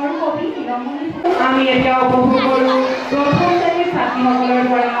ৰত্নৰ কবি নীলমণি। আমি এতিয়া উপভোগ কৰোঁ প্ৰথম শ্ৰেণীৰ ছাত্ৰীসকলৰ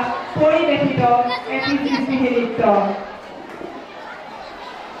দ্বাৰা পৰিৱেশিত এটি সৃষ্টি নৃত্য।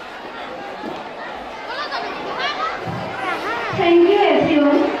 Thank you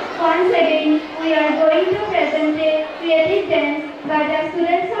everyone. Once again, we are going to present a creative dance by the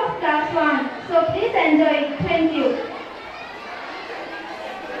students of class 1. So please enjoy it. Thank you.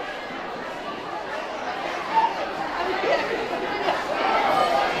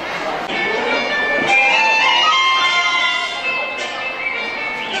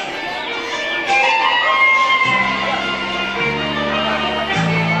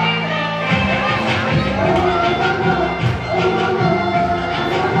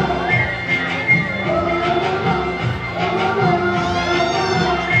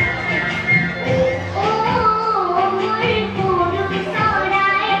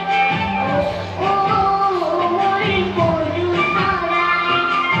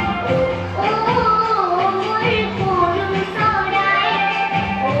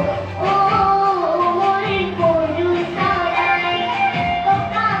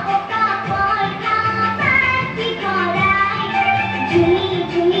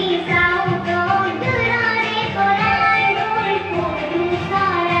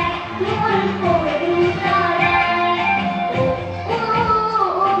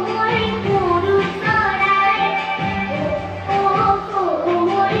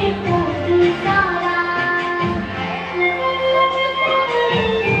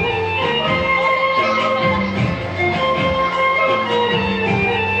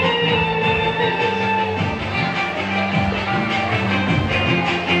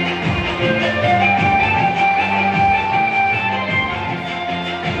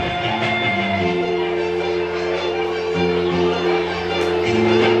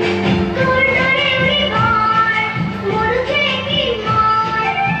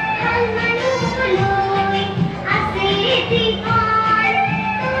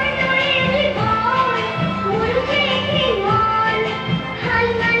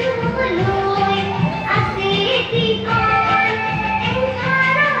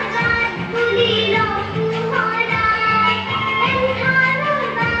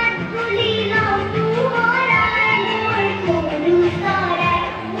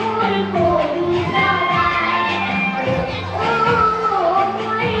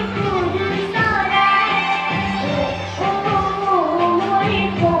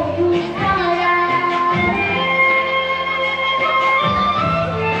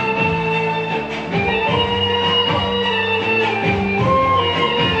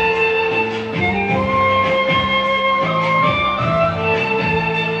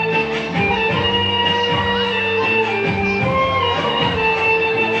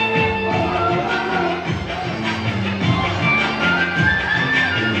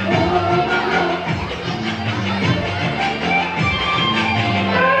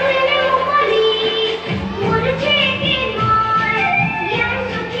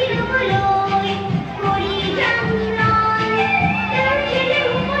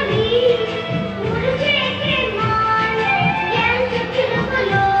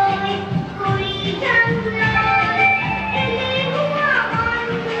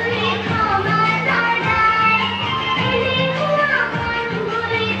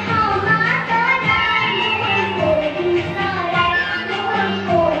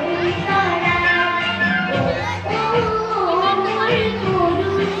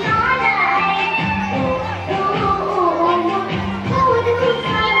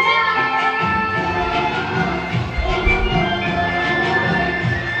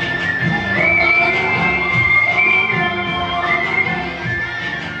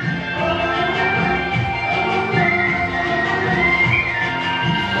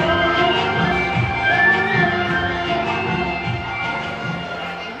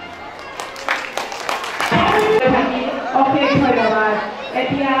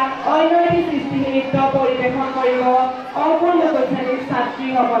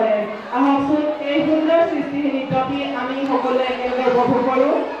 ছাত্ৰীসকলে আহকচোন এই সুন্দৰ সৃষ্টি নৃত্যটি আমি সকলোৱে একেলগে উপভোগ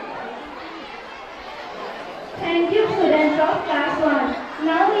কৰোঁ। Thank you, students of class 1.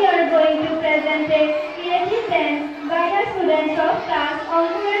 Now we are going to present a creative dance by the students of class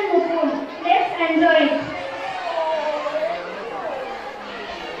Onur and Mukul. Let's enjoy it.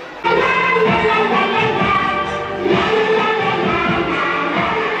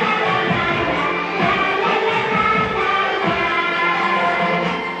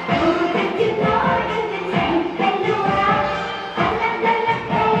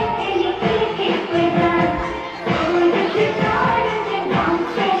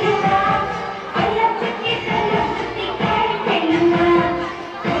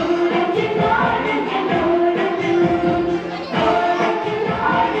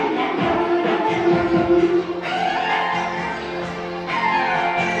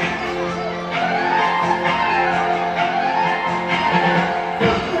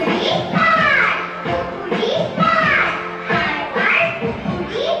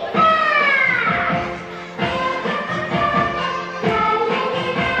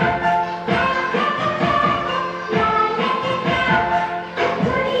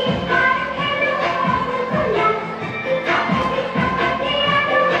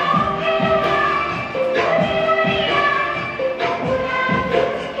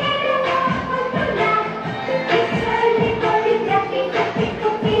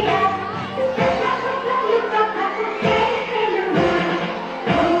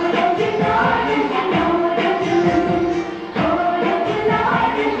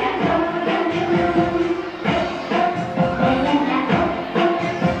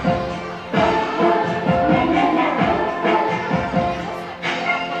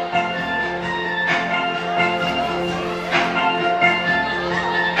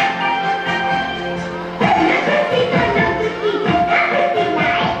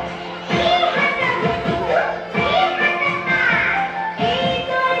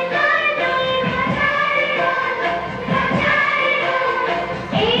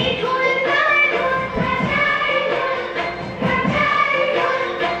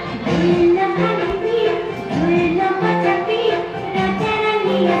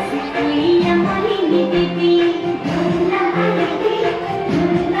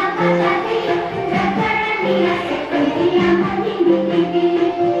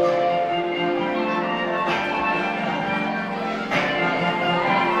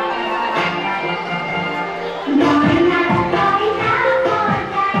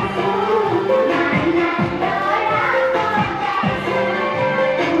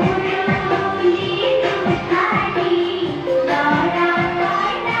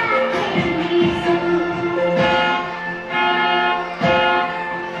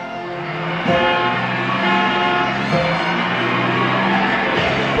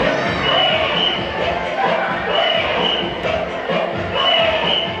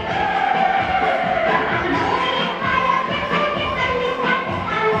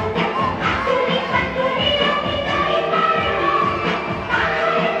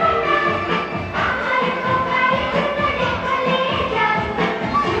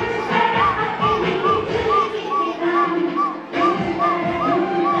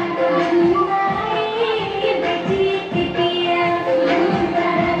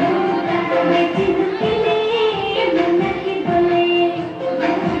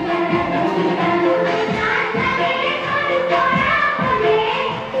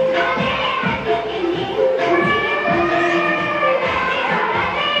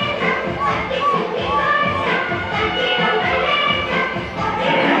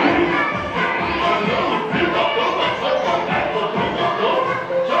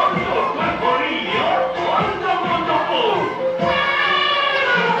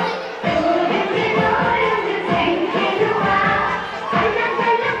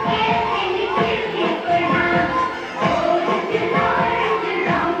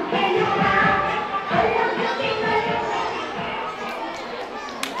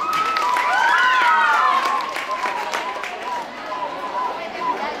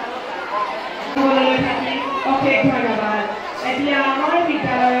 ধন্যবাদ। এতিয়া আমাৰ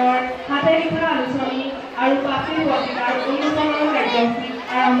বিদ্যালয়ৰ হাতে লিখা আলোচনী আৰু পাঠ্য পত্ৰিকাৰ উন্মোচনৰ কাৰ্যসূচী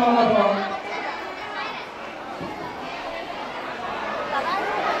আৰম্ভ হ'ব।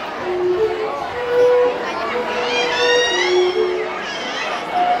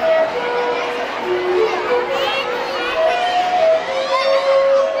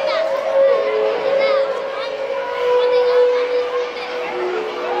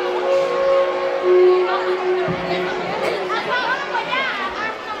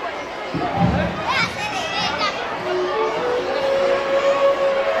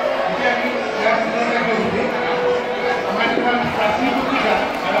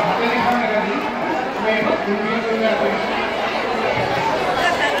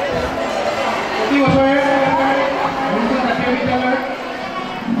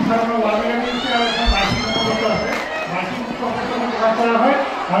 ধৰণৰ ওৱাল মেগাজিন আৰু এখন বাৰ্ষিক মুখপত্ৰ আছে। বাৰ্ষিক মুখপত্ৰখন প্ৰকাশ কৰা হয়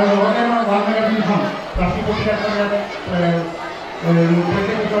আৰু লগতে আমাৰ ওৱাল মেগাজিনখন বাৰ্ষিক পত্ৰিকাখন ইয়াত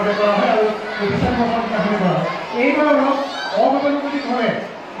প্ৰত্যেক বছৰতে কৰা হয় আৰু প্ৰতিষ্ঠানসমূহত কাহিনী কৰা হয়। এইবাৰ অলপ অগতানুগতিকভাৱে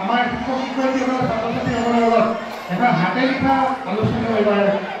আমাৰ শিক্ষক শিক্ষয়িত্ৰীসকলৰ ছাত্ৰ ছাত্ৰীসকলৰ লগত এখন হাতে লিখা আলোচনীও এইবাৰ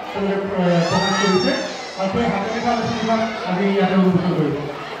প্ৰকাশ কৰিছে আৰু সেই হাতে লিখা আলোচনীখন আজি ইয়াতে উন্মোচন কৰিব।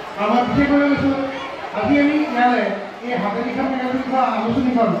 আৰু মই বিশেষভাৱে কৈছোঁ আজি আমি ইয়ালৈ এই হাতে লিখা মেগাজিনখন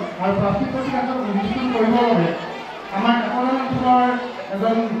আলোচনীখন আৰু প্লাষ্টিক পত্ৰিকাখন উন্মোচন কৰিবৰ বাবে আমাৰ কাকজান অঞ্চলৰ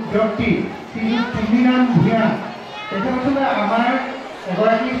এজন ব্যক্তি তিনিনাম ভূঞা তেখেত আচলতে আমাৰ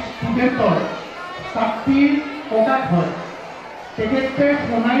এগৰাকী ষ্টুডেণ্টৰ ছাত্ৰীৰ ককাক হয়। তেখেতে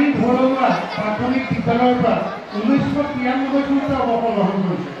সোণাৰী ঘৰুৱা প্ৰাথমিক বিদ্যালয়ৰ পৰা 1993 চনতে অৱসৰ গ্ৰহণ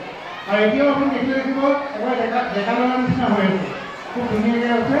কৰিছে আৰু এতিয়াও আপুনি দেখিলে দেখিব এবাৰ ডেকা ল'ৰাৰ নিচিনা হৈ আছে, খুব ধুনীয়াকৈ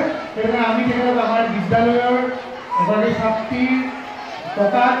আছে। সেইকাৰণে আমি তেখেতক আমাৰ বিদ্যালয়ৰ এগৰাকী ছাত্ৰীৰ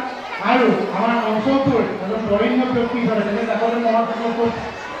ককাক আৰু আমাৰ অঞ্চলটোৰ এজন বৰেণ্য ব্যক্তি হিচাপে তেখেত আগতে মহাসংঘৰ খুব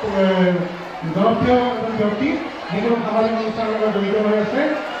জনপ্ৰিয় এজন ব্যক্তি যিকোনো সামাজিক অনুষ্ঠানৰ লগত জড়িত হৈ আছে।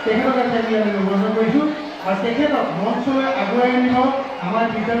 তেখেতক আজি আমি নিমন্ত্ৰণ কৰিছোঁ আৰু তেখেতক মঞ্চলৈ আগুৱাই আনিব আমাৰ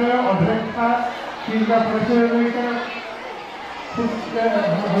বিদ্যালয়ৰ অধ্যক্ষা শ্ৰীযুতা সদস্যগৰাকীৰ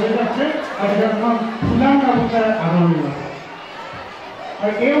আছে আৰু তেখেতখন ফুলাম গামোচাৰ আদৰণি আছে।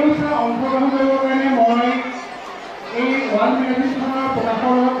 আৰু এই অনুষ্ঠানত অংশগ্ৰহণ কৰিবৰ কাৰণে মই এই ওৱাল মেগাজিনখনৰ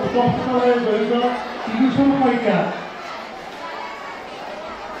প্ৰকাশৰ লগত উপস্থিতভাৱে জড়িত টিউচন শইকীয়া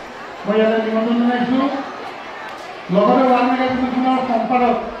মই ইয়াতে নিমন্ত্ৰণ জনাইছোঁ। লগতে ওৱাল মেগাজিনখনৰ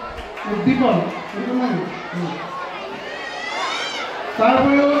সম্পাদক উদ্দীপন তাৰ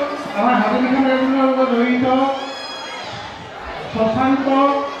উপৰিও আমাৰ হাতে লিখা মেগাজিনৰ লগত জড়িত শশাংক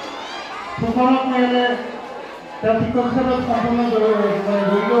ফুকনক মই ইয়াতে তেওঁ শিক্ষক হিচাপে সম্পূৰ্ণ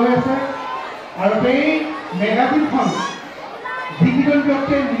জড়িত হৈ আছে আৰু সেই মেগাজিনখন যিকেইজন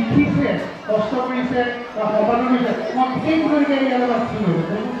ব্যক্তিয়ে লিখিছে কষ্ট কৰিছে বা সম্পাদন কৰিছে মই বিশেষভাৱে ইয়ালৈ বাছি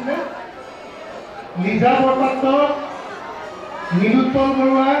লৈছোঁ। লিজা বৰপাত্ৰ, নীলোৎপল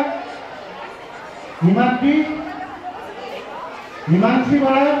বৰুৱা, হিমাদ্ৰী, হিমাংশী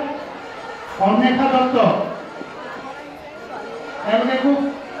বৰা, অন্বেষা দত্ত এওঁলোকে খুব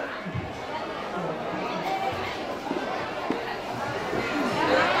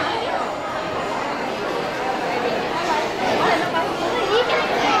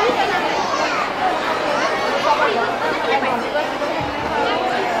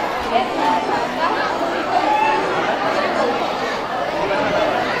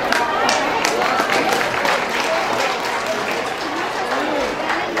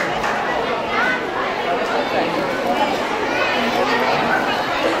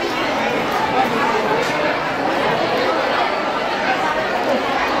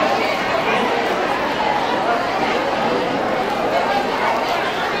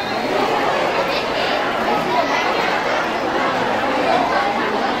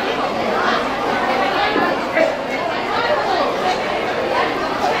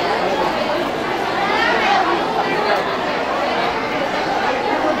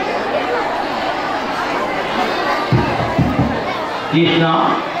কৃষ্ণ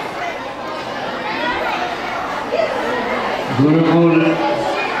গুৰুকুল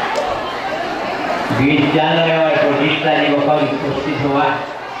বিদ্যালয়ৰ প্ৰতিষ্ঠা দিৱসত উপস্থিত হোৱা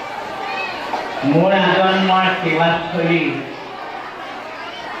মোৰ আজন্মৰ সেৱাস্থলী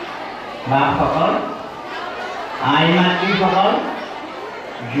বাসকল, আই মাতৃসকল,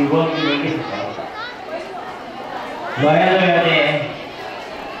 যুৱক যুৱতীসকল, জয়তে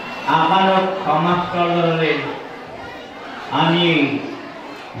আপোনালোক সমাজলৈ আমি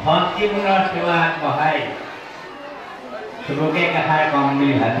ভক্তিপূৰ্ণ সেৱা আগবঢ়াই চবকে কথাই কম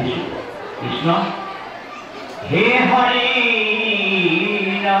বুলি ভাবিছোঁ। কৃষ্ণ হে হৰি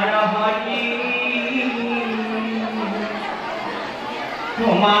নৰহৰি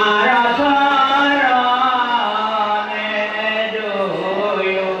তোমাৰ চৰণে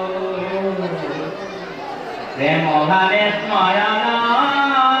জয় প্ৰেম ভাৱে স্মৰণ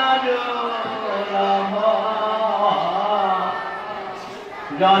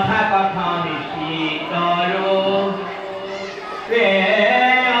যথা কথা নিশ্চিত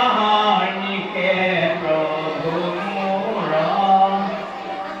প্ৰেৰণিকে প্ৰভু মোৰ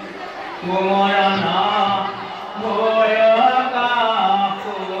কুমৰণ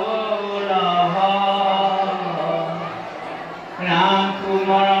ৰাম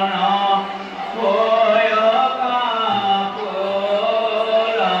কুমৰণ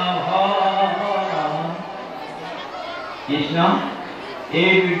কৃষ্ণ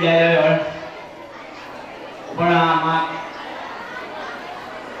এই বিদ্যালয়ৰ পৰা আমাক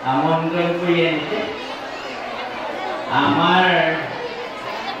আমন্ত্ৰণ কৰি আনিছে। আমাৰ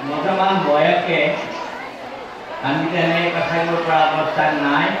বৰ্তমান বয়সে আমি তেনেকৈ কথা ক'ব পৰা অৱস্থাত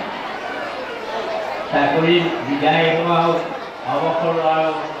নাই। চাকৰি বিদায় হোৱাও অৱসৰ লোৱাও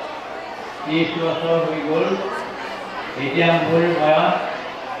 30 বছৰ হৈ গ'ল। এতিয়া মোৰ বয়স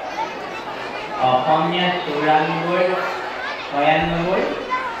অসমীয়া 94, 96,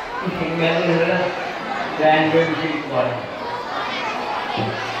 ইংৰাজী হ'লে 92 বুলি কয়।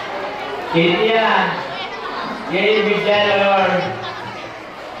 এতিয়া এই বিদ্যালয়ৰ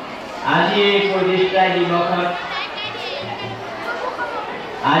আজি প্ৰতিষ্ঠা দিৱসত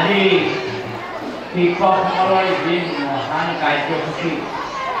আজি শিক্ষকসকলৰ যি মহান কাৰ্যসূচী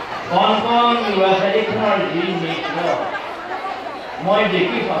কণ কণ ল'ৰা ছোৱালীখনৰ যি নৃত্য মই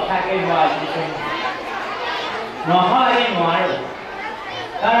দেখি সঁচাকৈ নহয় নোৱাৰোঁ।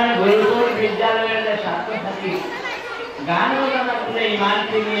 কাৰণ গুৰুকুল বিদ্যালয়ৰ যে ছাত্ৰ ছাত্ৰী গান বজনা বোলে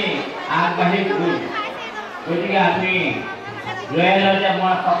ইমানখিনি আগবাঢ়ি গ'ল। গতিকে আমি লয়লতে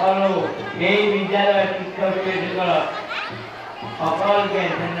মই সকলো এই বিদ্যালয়ৰ শিক্ষক শিক্ষয়িত্ৰীসকলক সকলোকে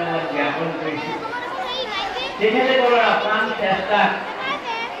ধন্যবাদ জ্ঞাপন কৰিছোঁ। তেখেতসকলৰ আপ্ৰাণ চেষ্টা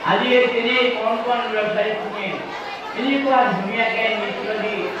আজি এই তিনি কণ কণ ল'ৰা ছোৱালীখিনি এনেকুৱা ধুনীয়াকৈ নৃত্য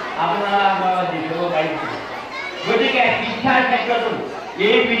দি আপোনালোকক দেখুৱাব পাৰিছোঁ। গতিকে শিক্ষাৰ ক্ষেত্ৰতো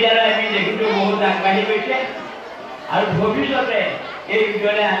এই বিদ্যালয় আমি দেখিছোঁ বহুত আগবাঢ়ি গৈছে আৰু ভৱিষ্যতে এই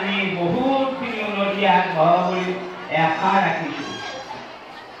বিদ্যালয় আমি বহুতখিনি উন্নতি আগবঢ়াব বুলি আশা ৰাখিছোঁ।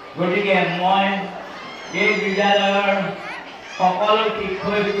 গতিকে মই এই বিদ্যালয়ৰ সকলো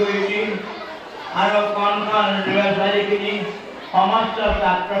শিক্ষক শিক্ষয়িত্ৰী আৰু কণ কণ ল'ৰা ছোৱালীখিনি সমস্ত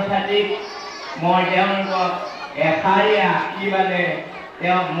ছাত্ৰ ছাত্ৰীক মই তেওঁলোকক এষাৰি আশীৰ্বাদে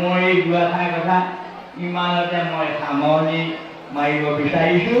মোৰ এই দুআষাৰ কথা ইমানতে মই সামৰণি মাৰিব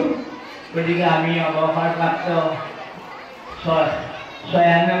বিচাৰিছোঁ। গতিকে আমি অৱসৰপ্ৰাপ্ত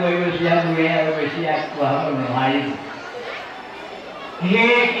 96 বছৰীয়া বুঢ়ে আৰু বেছি আগবঢ়াব নোৱাৰিম। হে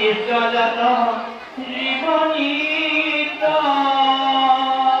কৃষ্ণ যত জীৱনীত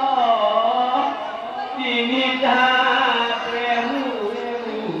তিনিটা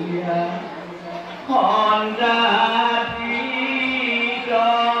প্ৰেমুয়া সন্তাপিত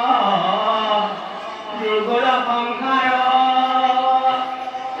দুৰ্গল সংসাৰ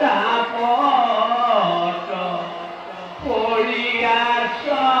তাপত পৰিয়াছয়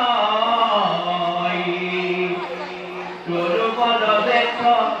দুৰ্পদ দেখ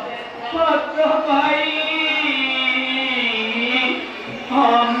সত্ৰ পাই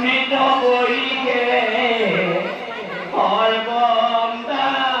অমৃত পৰিকে সৰ্বম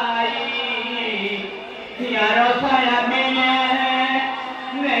দাই ইয়াৰ ছায়া মিলে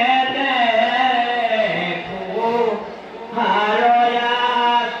নেদেখো হাৰয়াছয়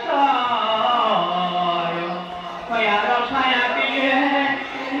ইয়াৰ ছায়া মিলে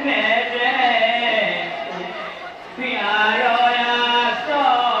নেদেখো হাৰয়াছয়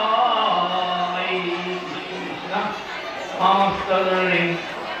সমস্ত দৰে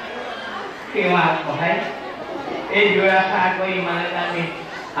সেৱা আগবঢ়াই এই দুআষাৰ কৈ ইমানতে আমি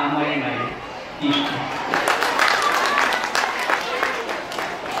সামৰি মাৰিম। কৃষ্ণ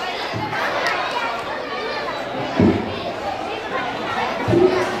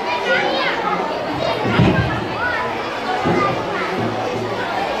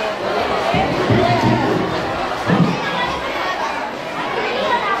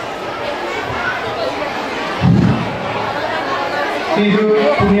কিন্তু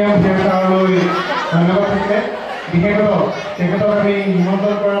ধুনীয়া ভূমিকালৈ ধন্যবাদ থাকিলে। বিশেষতঃ তেখেতক আমি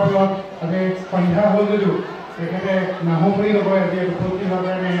নিমন্ত্ৰণ কৰাৰ ফলত আজি সন্ধ্যা হ'ল যদিও তেখেতে নাহো বুলি নকয় আজি উপস্থিত হোৱাৰ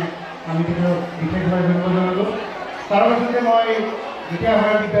কাৰণে আমি তেখেতক বিশেষভাৱে ধন্যবাদ জনালোঁ। তাৰ পাছতে মই যেতিয়া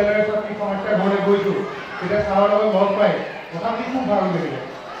আমাৰ বিদ্যালয়ৰ ছাত্ৰী সমাজৰ ঘৰলৈ গৈছোঁ তেতিয়া ছাৰৰ লগত লগ পাই কথাখিনি খুব ভাল লাগিলে।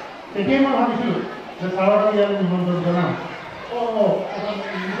 তেতিয়াই মই ভাবিছিলোঁ যে ছাৰক আমি ইয়াত নিমন্ত্ৰণ জনাম।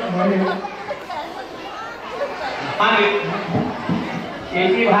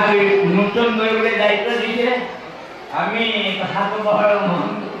 এটি ভাগে নতুন কৰিবলৈ দায়িত্ব দিছে আমি কথাটো বৰ মন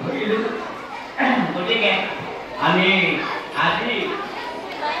কৰিলোঁ। গতিকে আমি আজি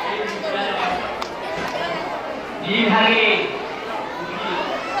যি ভাগে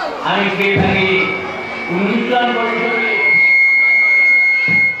আমি সেই ভাগে অনুষ্ঠান কৰিছোঁ।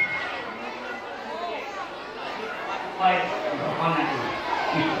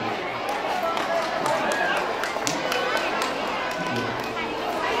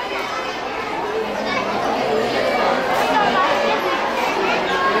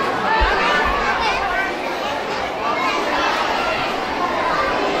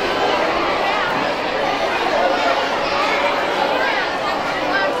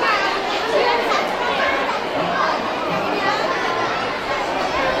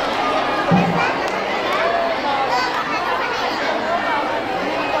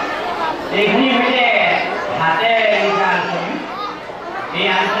 এইখিনি হৈছে হাতে লিখা আলোচনী। এই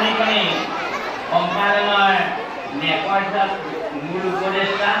আলোচনীখনি সম্পাদনৰ নেপথ্যত মূল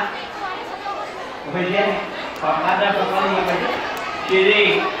উপদেষ্টা হৈছে সম্পাদকসকল হৈছে শ্ৰী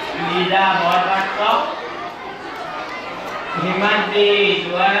লিজা বৰপাত্ৰ, হিমাদ্ৰী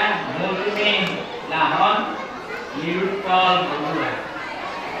দুৱাৰা, মৌচুমী লাহন, নিৰুৎপল বৰুৱা।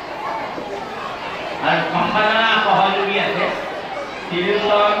 আৰু সম্পাদনা সহযোগী আছে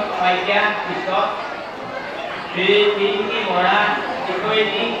তিলোচন শইকীয়া কৃষক, শ্ৰী পিংকী বৰা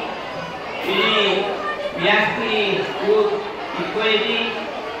শিক্ষয়িত্ৰী, শ্ৰী ব্যাসী কোচ শিক্ষয়িত্ৰী,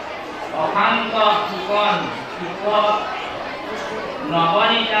 অশান্ত ফুকন শিক্ষক,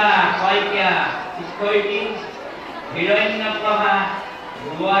 নৱনীতা শইকীয়া শিক্ষয়িত্ৰী, হিৰণ্যপ্ৰভা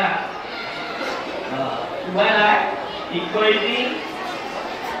দুৱাৰা শিক্ষয়িত্ৰী,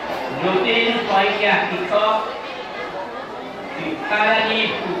 জ্যোতিষ শইকীয়া শিক্ষক, শিক্ষাৰাণী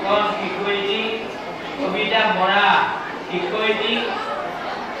ফুকন শিক্ষয়িত্ৰী, কবিতা বৰা শিক্ষয়িত্ৰী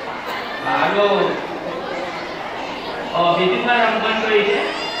আৰু বিদ্যুৎ ৰংকন কৰিছে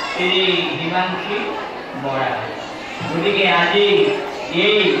শ্ৰী হিমাংশী বৰা। গতিকে আজি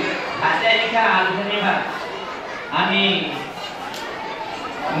এই হাতে লিখা আলোচনীভাগ আমি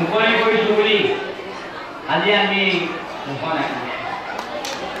মুকলি কৰিছোঁ বুলি আজি আমি ঘোষণা কৰিছোঁ।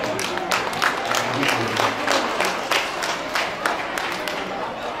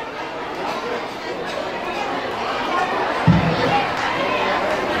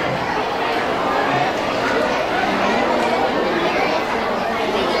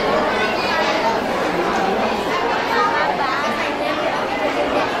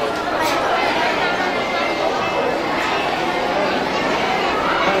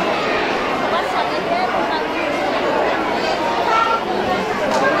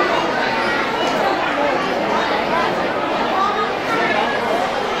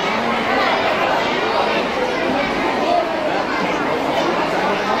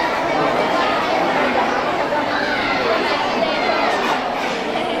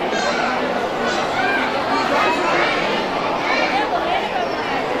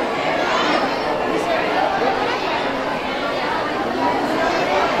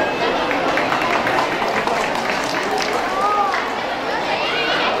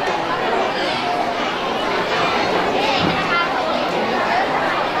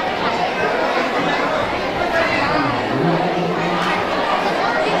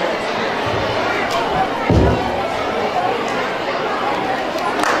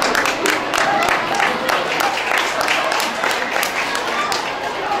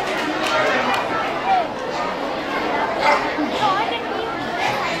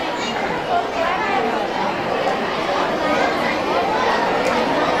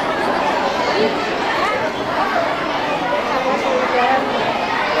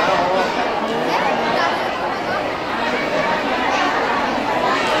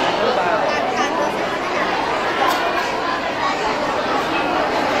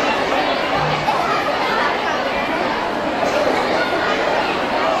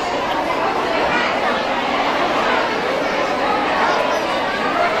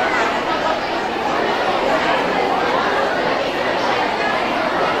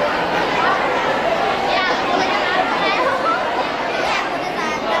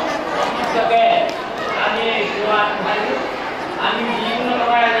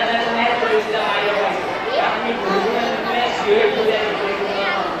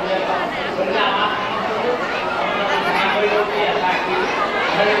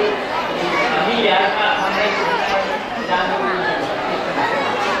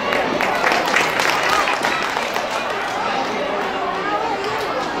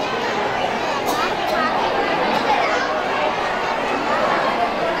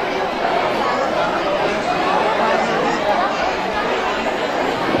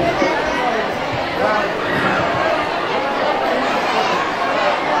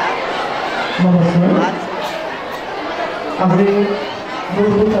 আজি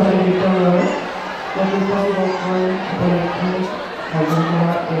গুৰুকুল চৰকাৰী বিদ্যালয়ৰ ৪৫ বৰ্ষৰ উপলক্ষে আয়োজন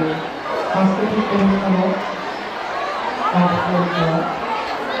কৰা এই সাংস্কৃতিক অনুষ্ঠানত অংশগ্ৰহণ কৰা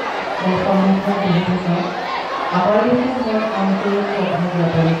মোৰ সন্মুখত বহি থকা আটাইবোৰ মই আন্তৰিক শ্ৰদ্ধা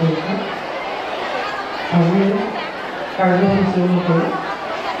জ্ঞাপন কৰিছোঁ। আজিৰ কাৰ্যসূচী অনুসৰি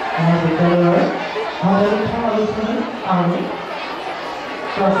আমাৰ বিদ্যালয়ৰ সমালোচনা আলোচনী আৰু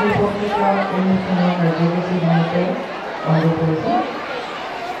প্ৰাচীন পত্ৰিকা অনুষ্ঠানৰ কাৰ্যসূচী ভাৰতে অংশ কৰিছে।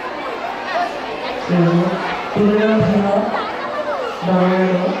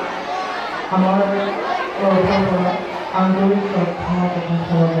 আমাৰ তৰফৰ পৰা আন্তৰিক শ্ৰদ্ধা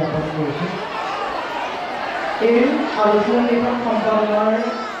তথা জ্ঞাপন কৰিছোঁ। এই আলোচনা কেইখন সম্পাদনাৰ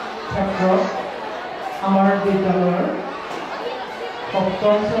ছাত্ৰ আমাৰ বিদ্যালয়ৰ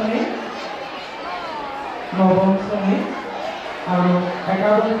সপ্তম শ্ৰেণী নৱম শ্ৰেণী আৰু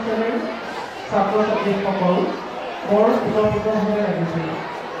একাদশ শ্ৰেণীৰ ছাত্ৰ ছাত্ৰীসকল বৰ উপকৃতভাৱে লাগিছিল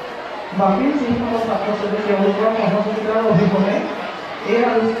বাকী যিসকল ছাত্ৰ ছাত্ৰী তেওঁলোকৰ সহযোগিতাৰ অবিহনে এই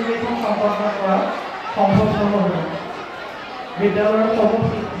আলোচনীখন সম্পন্ন কৰা সম্ভৱ নহ'ব বিদ্যালয়ৰ সমূহ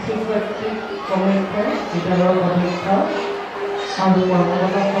শিক্ষাৰ্থী কমিটিৰ বিদ্যালয়ৰ অধ্যক্ষ আৰু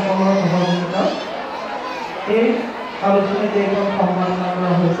কৰ্মকৰ্তাসকলৰ সহযোগিতা এই আলোচনীত এইখন সম্পাদনা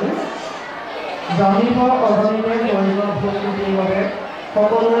কৰা হৈছে জানিব অজানিতে প্ৰয়োজন উপস্থিতিৰ বাবে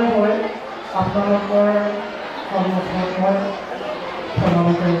সকলোৰে হৈ আপোনালোকৰ সন্মুখত মই জনাব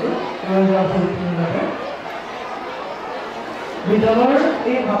পাৰিছোঁ বিদ্যালয়ৰ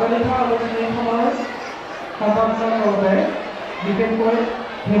এই ভাৱে লিখা আলোচনীখনৰ সম্পাদনা কৰোঁতে বিশেষকৈ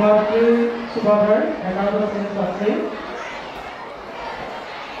হিমাদ্ৰী সুবাদাৰ একাদশ শ্ৰেণীৰ ছাত্ৰী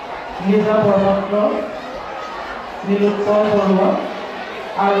নিজা বৰপাত্ৰ নীলোৎপল বৰুৱা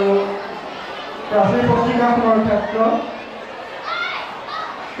আৰু প্ৰাচীন পত্ৰিকাখনৰ ক্ষেত্ৰত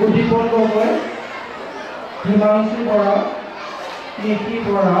উদ্দীপন গগৈ হিমাংশী বৰা নিশি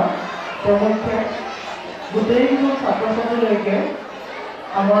বৰা প্ৰমুখ্যে গোটেইকেইজন ছাত্ৰ ছাত্ৰীলৈকে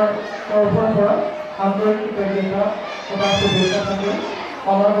আমাৰ তৰফৰ পৰা আন্তৰিক কৃতজ্ঞতা তথা শুভেচ্ছা থাকিল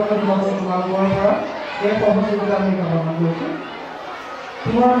অনাগত দিনত তোমালোকৰ পৰা এই সহযোগিতা আমি কামনা কৰিছোঁ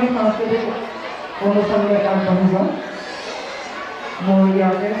পুনৰ আমি সাংস্কৃতিক অনুষ্ঠানলৈ আগবাঢ়ি যাম মোৰ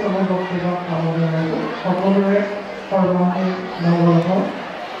ইয়াতে চবৰ বক্তব্য সামৰি আছোঁ সকলোৰে সৰ্বাংগী নৱৰথ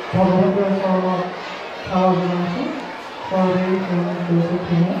ভগৱতৰ চৰণত সেৱা জনাইছোঁ সৰ্বে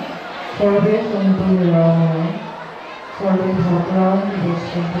সুখীয়া সৰ্বে সন্তু নিৰাময় সৰ্বে ভদ্ৰাম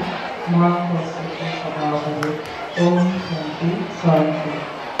বস্তু মাং বস্তু সমাজে ওম শান্তি শান্তি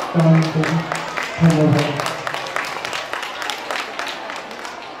শান্তি ধন্যবাদ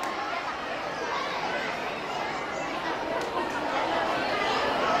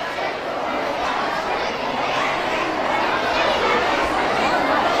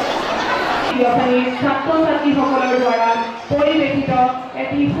ছাত্ৰ ছাত্ৰীসকলৰ দ্বাৰা পৰিৱেশিত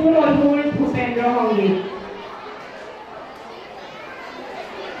এটি সুমধুৰ ভূপেন্দ্ৰ সংগীত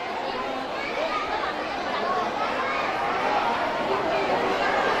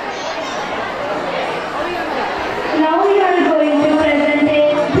Now we are going to present a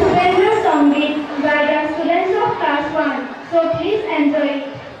Bhupendra Sangeet by the students of class 1. So please enjoy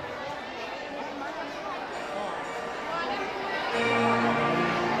it.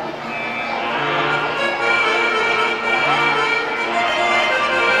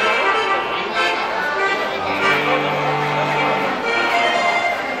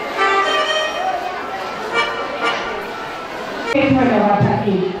 ধন্যবাদ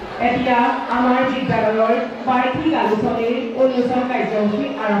থাকিল এতিয়া আমাৰ বিদ্যালয়ৰ বাৰ্ষিক আলোচনীৰ উন্মোচন কাৰ্যসূচী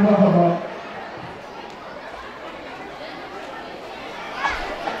আৰম্ভ হ'ব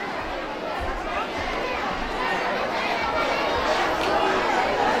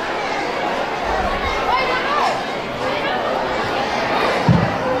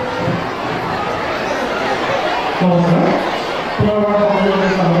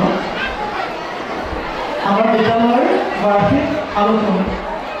আমাৰ বিদ্যালয়ৰ বাৰ্ষিক আলোচনী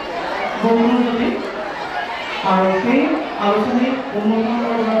গৌৰৱজ্যোতি আৰু সেই আলোচনী উন্মোচন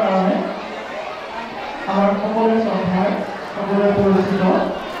কৰিবৰ কাৰণে আমাৰ সকলোৰে শ্ৰদ্ধাৰ সকলোৰে পৰিচিত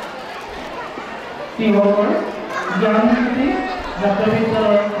তিৱাকৰ জ্ঞানজ্যোতি জাতীয়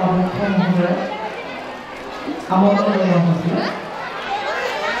বিদ্যালয়ৰ অধ্যক্ষ মহোদয়ে আমন্ত্ৰণ জনোৱা হৈছিল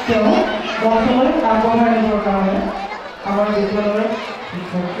তেওঁ মঞ্চলৈ আগবঢ়াই আনিবৰ কাৰণে আমাৰ বিদ্যালয়ৰ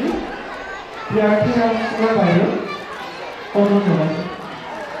শিক্ষাৰ্থী প্ৰিয়াৰ্থীসকলৰ বাহিৰত অনুৰোধ জনাইছোঁ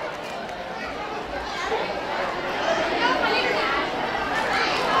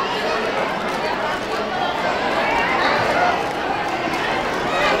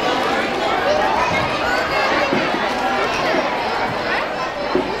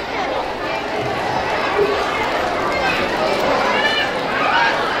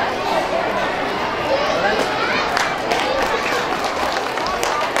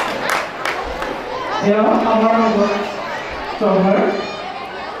আমাৰ লগত চৰকাৰ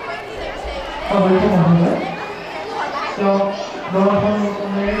অধ্যক্ষ মহোদয় তেওঁ দৰ্শন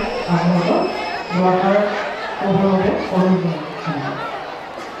নতুনে আগত দুআষাৰ ক'বলৈ অনুৰোধ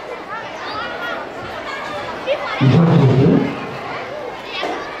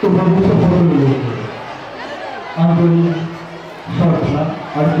আন্তৰিক শ্ৰদ্ধা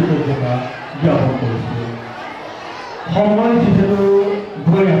আৰ কৃতজ্ঞতা জ্ঞাপন কৰিছোঁ সময় যিহেতু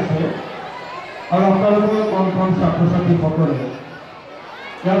গৈ আছে আৰু আপোনালোকৰ কণ কণ ছাত্ৰ ছাত্ৰীসকলে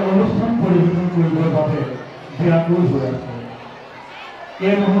ইয়াৰ অনুষ্ঠান পৰিৱেশন কৰিবৰ বাবে ব্যাকুল হৈ আছে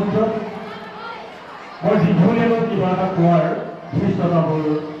এই মুহূৰ্তত বৰ দীঘলীয়াকৈ কিবা এটা কোৱাৰ ধৃষ্টতাবোৰ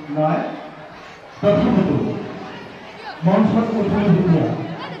নাই। তথাপিতো মঞ্চত উঠিবলগীয়া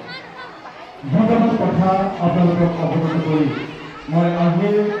দুটামান কথা আপোনালোকক অৱগত কৰি মই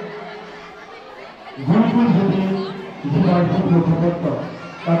আজিৰ গুৰুকুল যদি জীৱাৰ্থক মুখপত্ৰ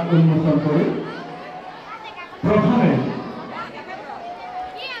তাক উন্মোচন কৰি প্ৰথমে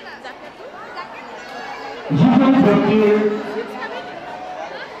যিজন ব্যক্তিৰ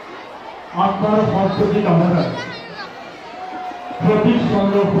আত্মাৰ সংস্কৃতি কামনাত সতীশ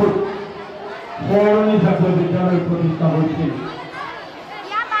চন্দ্ৰ ফুট সৰণী জাতীয় বিদ্যালয় প্ৰতিষ্ঠা হৈছিল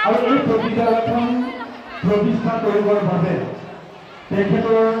আৰু এই বিদ্যালয়খন প্ৰতিষ্ঠা কৰিবৰ বাবে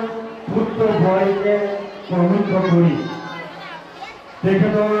তেখেতৰ পুত্ৰ বোৱাৰীকে প্ৰমুখ্য কৰি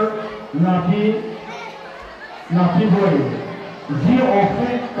তেখেতৰ নাতি বোৱাৰী যি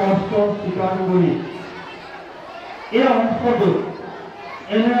অশেষ কষ্ট স্বীকাৰ কৰি এই অঞ্চলটোত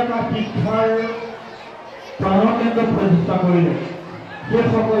এনে এটা শিক্ষাৰ প্ৰাণকেন্দ্ৰ প্ৰতিষ্ঠা কৰিলে সেই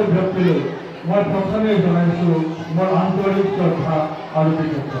সকল ব্যক্তিলৈ মই প্ৰথমে জনাইছোঁ মোৰ আন্তৰিক শ্ৰদ্ধা আৰু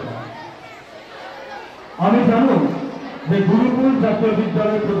কৃতজ্ঞতা। আমি জানো যে গুৰুকুল জাতীয়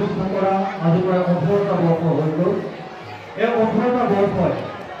বিদ্যালয় প্ৰতিষ্ঠা কৰা আজি প্ৰায় 18টা বৰ্ষ হৈ গ'ল। এই 18টা বৰ্ষই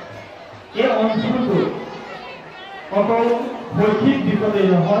এই অঞ্চলটোত অকল শৈক্ষিক দিশতেই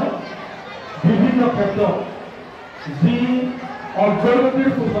নহয় বিভিন্ন ক্ষেত্ৰত যি অগ্ৰগতিৰ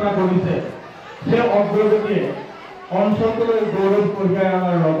সূচনা কৰিছে সেই অগ্ৰগতিয়ে অঞ্চলটোলৈ গৌৰৱ কঢ়িয়াই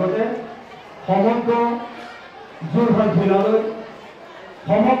অনাৰ লগতে সমগ্ৰ যোৰহাট জিলালৈ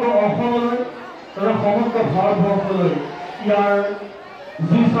সমগ্ৰ অসমলৈ তথা সমগ্ৰ ভাৰতবৰ্ষলৈ ইয়াৰ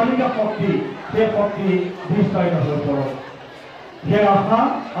যি চালিকা শক্তি সেই শক্তি বিস্তাৰিত হৈ পৰক সেই আশা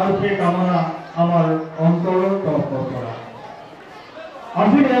আৰু সেই কামনা আমাৰ অন্তৰৰ তৰফৰ পৰা।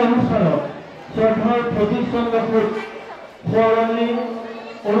 আজিৰ এই অনুষ্ঠানত শ্ৰদ্ধাৰ সতীশ চন্দ্ৰ ফুট সৰণী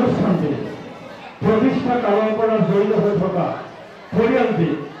অনুষ্ঠানটি প্ৰতিষ্ঠা কালৰ পৰা জড়িত হৈ থকা পৰিয়ালটি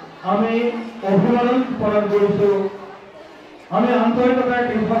আমি অভিবাদন প্ৰদান কৰিছোঁ। আমি আন্তৰিকতাৰে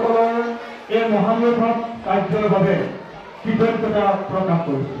কৃষকসকলৰ এই মহানুভৱ কাৰ্যৰ বাবে কৃতজ্ঞতা প্ৰকাশ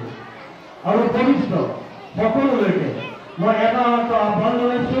কৰিছোঁ আৰু উপবিষ্ট সকলোলৈকে মই এটা আহ্বান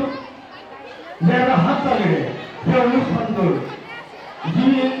জনাইছোঁ যে এটা হাত তালিৰে সেই অনুষ্ঠানটোৰ যি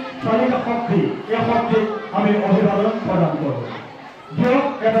চালিকা শক্তি এই শক্তিক আমি অভিবাদন প্ৰদান কৰোঁ। দিয়ক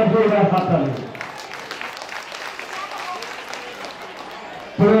এটা জোৰদাৰ হাত তালি।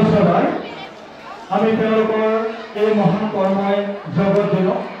 পুৰস্কাৰ আমি তেওঁলোকৰ এই মহান কৰ্মই জগত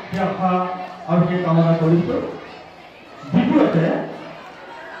দিনক সেই আশা আৰু সেই কামনা কৰিছোঁ। দ্বিতীয়তে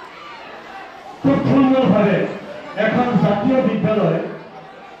খুব সুন্দৰভাৱে এখন জাতীয় বিদ্যালয়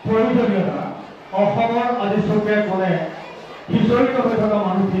প্ৰয়োজনীয়তা অসমৰ আজি চকুৰে কোণে সিঁচৰিত হৈ থকা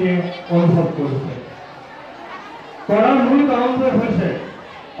মানুহখিনিয়ে অনুভৱ কৰিছে। কৰাৰ মূল কাৰণটো হৈছে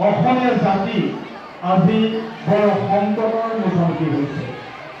অসমীয়া জাতি আজি বৰ সংকটৰ মুখামুখি হৈছে।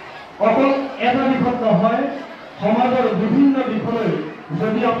 অকল এটা দিশত নহয়, সমাজৰ বিভিন্ন দিশলৈ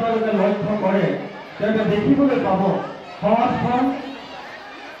যদি আপোনালোকে লক্ষ্য কৰে তেন্তে দেখিবলৈ পাব সমাজখন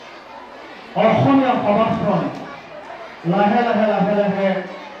অসমীয়া সমাজখন লাহে লাহে লাহে লাহে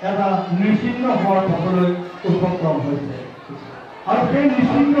এটা নিশ্চিন্ন হোৱাৰ পথলৈ উপক্ৰম হৈছে আৰু সেই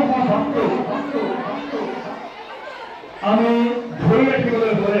নিশ্চিন্ন হোৱা ভাৱটো আমি ধৰি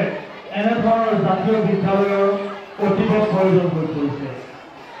ৰাখিবলৈ হ'লে এনেধৰণৰ জাতীয় বিদ্যালয়ৰ অতিকৈ প্ৰয়োজন হৈ পৰিছে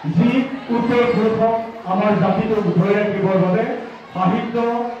যি উত্তৰ পূৰ্বক আমাৰ জাতিটোক ধৰি ৰাখিবৰ বাবে সাহিত্য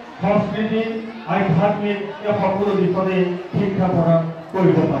সংস্কৃতি আধ্যাত্মিক এই সকলো দিশতে শিক্ষা প্ৰদান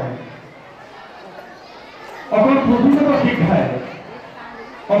কৰিব পাৰে। অকল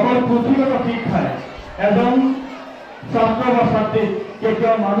পুথিগত শিক্ষাই এজন ছাত্ৰ বা ছাত্ৰীক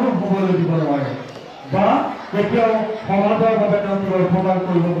কেতিয়াও মানুহ হ'বলৈ দিব নোৱাৰে বা কেতিয়াও সমাজৰ বাবে তেওঁ কিবা উপকাৰ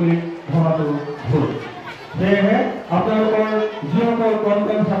কৰিব বুলি ভবাটো ভুল। সেয়েহে আপোনালোকৰ যিসকল কণ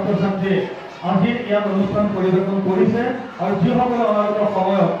কণ ছাত্ৰ ছাত্ৰীয়ে আজিৰ ইয়াত অনুষ্ঠান পৰিৱেশন কৰিছে আৰু যিসকলে অনাগত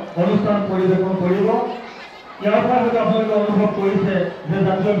সময়ত অনুষ্ঠান পৰিৱেশন কৰিব, ইয়াৰ পৰা হয়তো আপোনালোকে অনুভৱ কৰিছে যে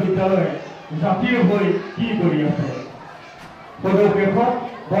জাতীয় বিদ্যালয়ে জাতিৰ হৈ কি কৰি আছে। পদক্ষেপত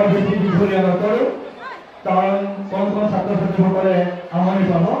বৰ বেছি দীঘলীয়া নকৰোঁ, কাৰণ কণ কণ ছাত্ৰ ছাত্ৰীসকলে আমনি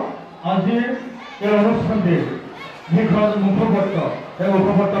পাব। আজিৰ এই অনুষ্ঠানটিৰ যিখন মুখপত্ৰ সেই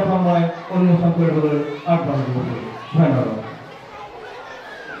মুখপত্ৰখন মই উন্মোচন কৰিবলৈ আহ্বান কৰিছোঁ। ধন্যবাদ।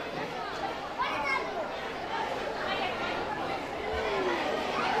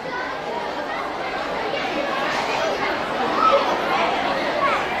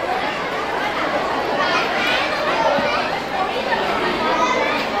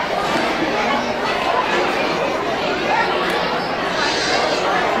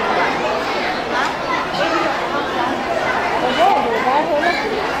 Hãy subscribe cho kênh Ghiền Mì Gõ để không bỏ lỡ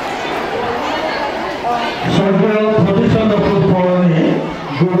স্বৰ্গীয় প্ৰতিচন্দ্ৰ পুষ্পৰণী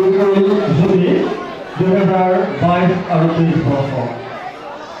গুৰুকুল জুৰি 2022 আৰু 23 বৰ্ষ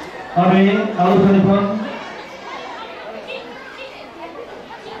আমি আলোচনীখন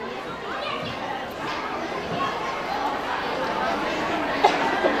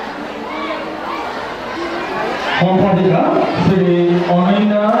সম্পাদিকা শ্ৰী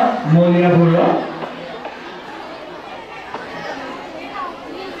অনন্যা মলীয়া বৰুৱা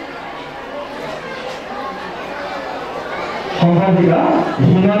সম্পাদিকা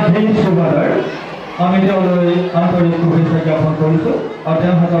হিমাদ্ৰী সুবাদাৰ আমি তেওঁলৈ আন্তৰিক শুভেচ্ছা জ্ঞাপন কৰিছোঁ আৰু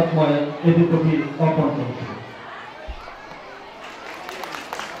তেওঁৰ হাতত মই এটি কপি অৰ্পণ কৰিছোঁ।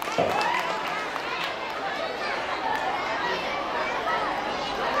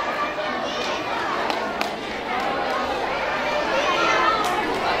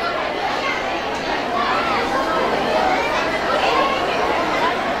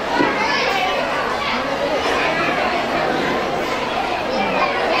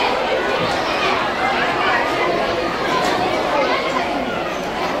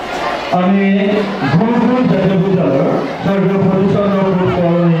 আমি গুৰুকুল জাতীয় বিদ্যালয়ৰ স্বৰ্গীয় প্ৰতিচন্দ্ৰ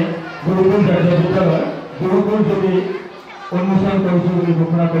পুষ্পৰণী গুৰুকুল জাতীয় বিদ্যালয় গুৰুকুল যদি উন্মোচন কৰিছোঁ বুলি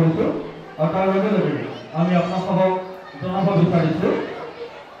ঘোষণা কৰিছোঁ আৰু তাৰ লগে লগে আমি আপোনালোকক জনাব বিচাৰিছোঁ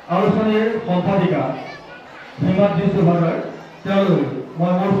আলোচনীৰ সম্পাদিকা হিমাদ্ৰী সুবাদাৰ তেওঁলৈ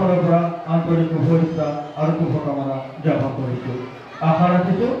মই মোৰ ফালৰ পৰা আন্তৰিক শুভেচ্ছা আৰু শুভকামনা জ্ঞাপন কৰিছোঁ। আশা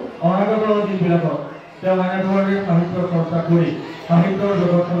ৰাখিছোঁ অনাগত দিনবিলাকত তেওঁ এনেধৰণে সাহিত্য চৰ্চা কৰি সাহিত্যৰ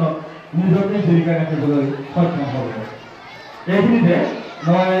জগতখনত নিজকে জীৱিকা ৰাখিবলৈ সক্ষম হ'ব। এইখিনিতে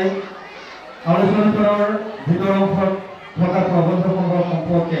মই আলোচনীখনৰ ভিতৰ অংশত থকা প্ৰবন্ধ সংগ্ৰহ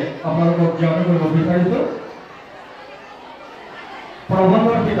সম্পৰ্কে আপোনালোকক জ্ঞাত কৰিব বিচাৰিছোঁ।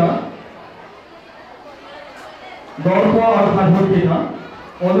 প্ৰবন্ধৰ কিতাপ গল্প আৰু সাধুৰ কিতাপ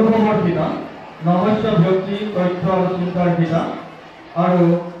অনুভৱৰ কিতাপ নমস্য ব্যক্তি তথ্য আৰু চিন্তাৰ কিতাপ আৰু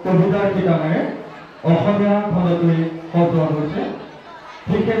কবিতাৰ কিতাপেৰে অসমীয়া খণ্ডলৈ সজোৱা হৈছে।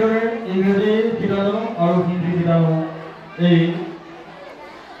 ঠিক সেইদৰে ইংৰাজী কিতাপো আৰু হিন্দী কিতাপো এই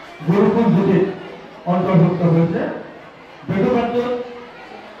গুৰুকুল জুটিত অন্তৰ্ভুক্ত হৈছে। বেদুপাত্ৰত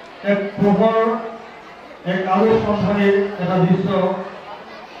এক পোহৰ এক আলোক সন্ধানীৰ এটা দৃশ্য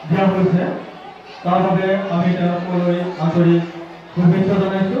দিয়া হৈছে। তাৰ বাবে আমি তেওঁলোকলৈ আন্তৰিক শুভেচ্ছা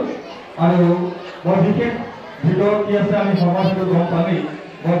জনাইছোঁ আৰু বৰ বিশেষ ভিতৰত কি আছে আমি সমাজতো গম পামেই,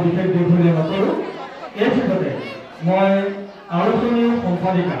 বৰ বিশেষ দীঘলীয়া নকৰোঁ। এই ক্ষেত্ৰতে মই আলোচনীৰ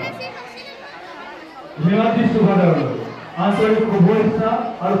সম্পাদিকা হিমাদ্ৰী সুবাদাৰলৈ আন্তৰিক শুভেচ্ছা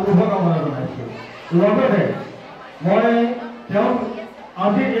আৰু শুভকামনা জনাইছোঁ। লগতে মই তেওঁক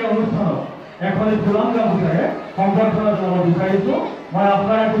আজিৰ এই অনুষ্ঠানত এখনি ফুলাম গামোচাৰে সম্বৰ্ধনা জনাব বিচাৰিছোঁ। মই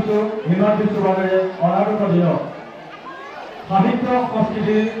আশা ৰাখিছোঁ হিমাদ্ৰী সুবাদাৰে অনাগত দিনত সাহিত্য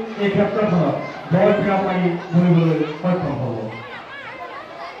সংস্কৃতিৰ এই ক্ষেত্ৰখনত জয় ক্ৰীড়া পাৰি শুনিবলৈ সক্ষম হ'ব।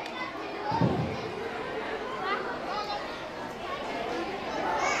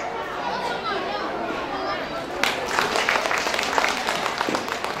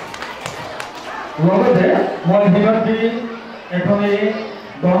 লগতে মই হিমাদ্ৰী এখনি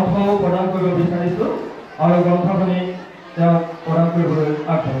গ্ৰন্থও প্ৰদান কৰিব বিচাৰিছোঁ আৰু গ্ৰন্থখনি তেওঁক প্ৰদান কৰিবলৈ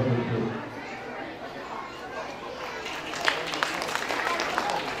আগ্ৰহ কৰিছোঁ।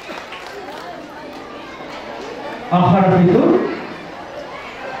 আশা ৰাখিছোঁ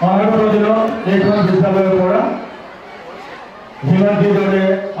অনাগত দিনত এইখন বিদ্যালয়ৰ পৰা হিমাদ্ৰীৰ দৰে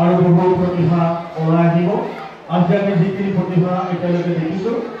আৰু বহু প্ৰতিভা ওলাই আহিব। আজি আমি যিখিনি প্ৰতিভা এতিয়ালৈকে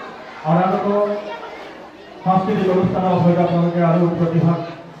দেখিছোঁ অনাগত সাংস্কৃতিক অনুষ্ঠানৰ সৈতে আপোনালোকে আৰু প্ৰতিভা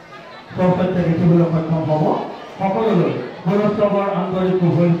স্বচ্ছতে দেখিবলৈ সক্ষম হ'ব। সকলোলৈ গুণোৎসৱৰ আন্তৰিক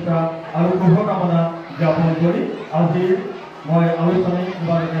শুভেচ্ছা আৰু শুভকামনা জ্ঞাপন কৰি আজিৰ মই আলোচনী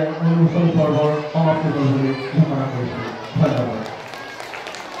উন্মোচনী পৰ্বৰ সমাপ্তি কৰিবলৈ ঘোষণা কৰিছোঁ। ধন্যবাদ।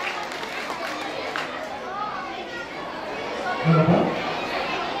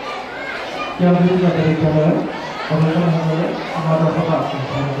 বিদ্যালয়ৰ অভিভাৱকসকলে আমাৰ দৰ্শক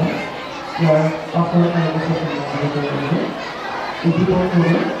ইয়াৰ পাছৰ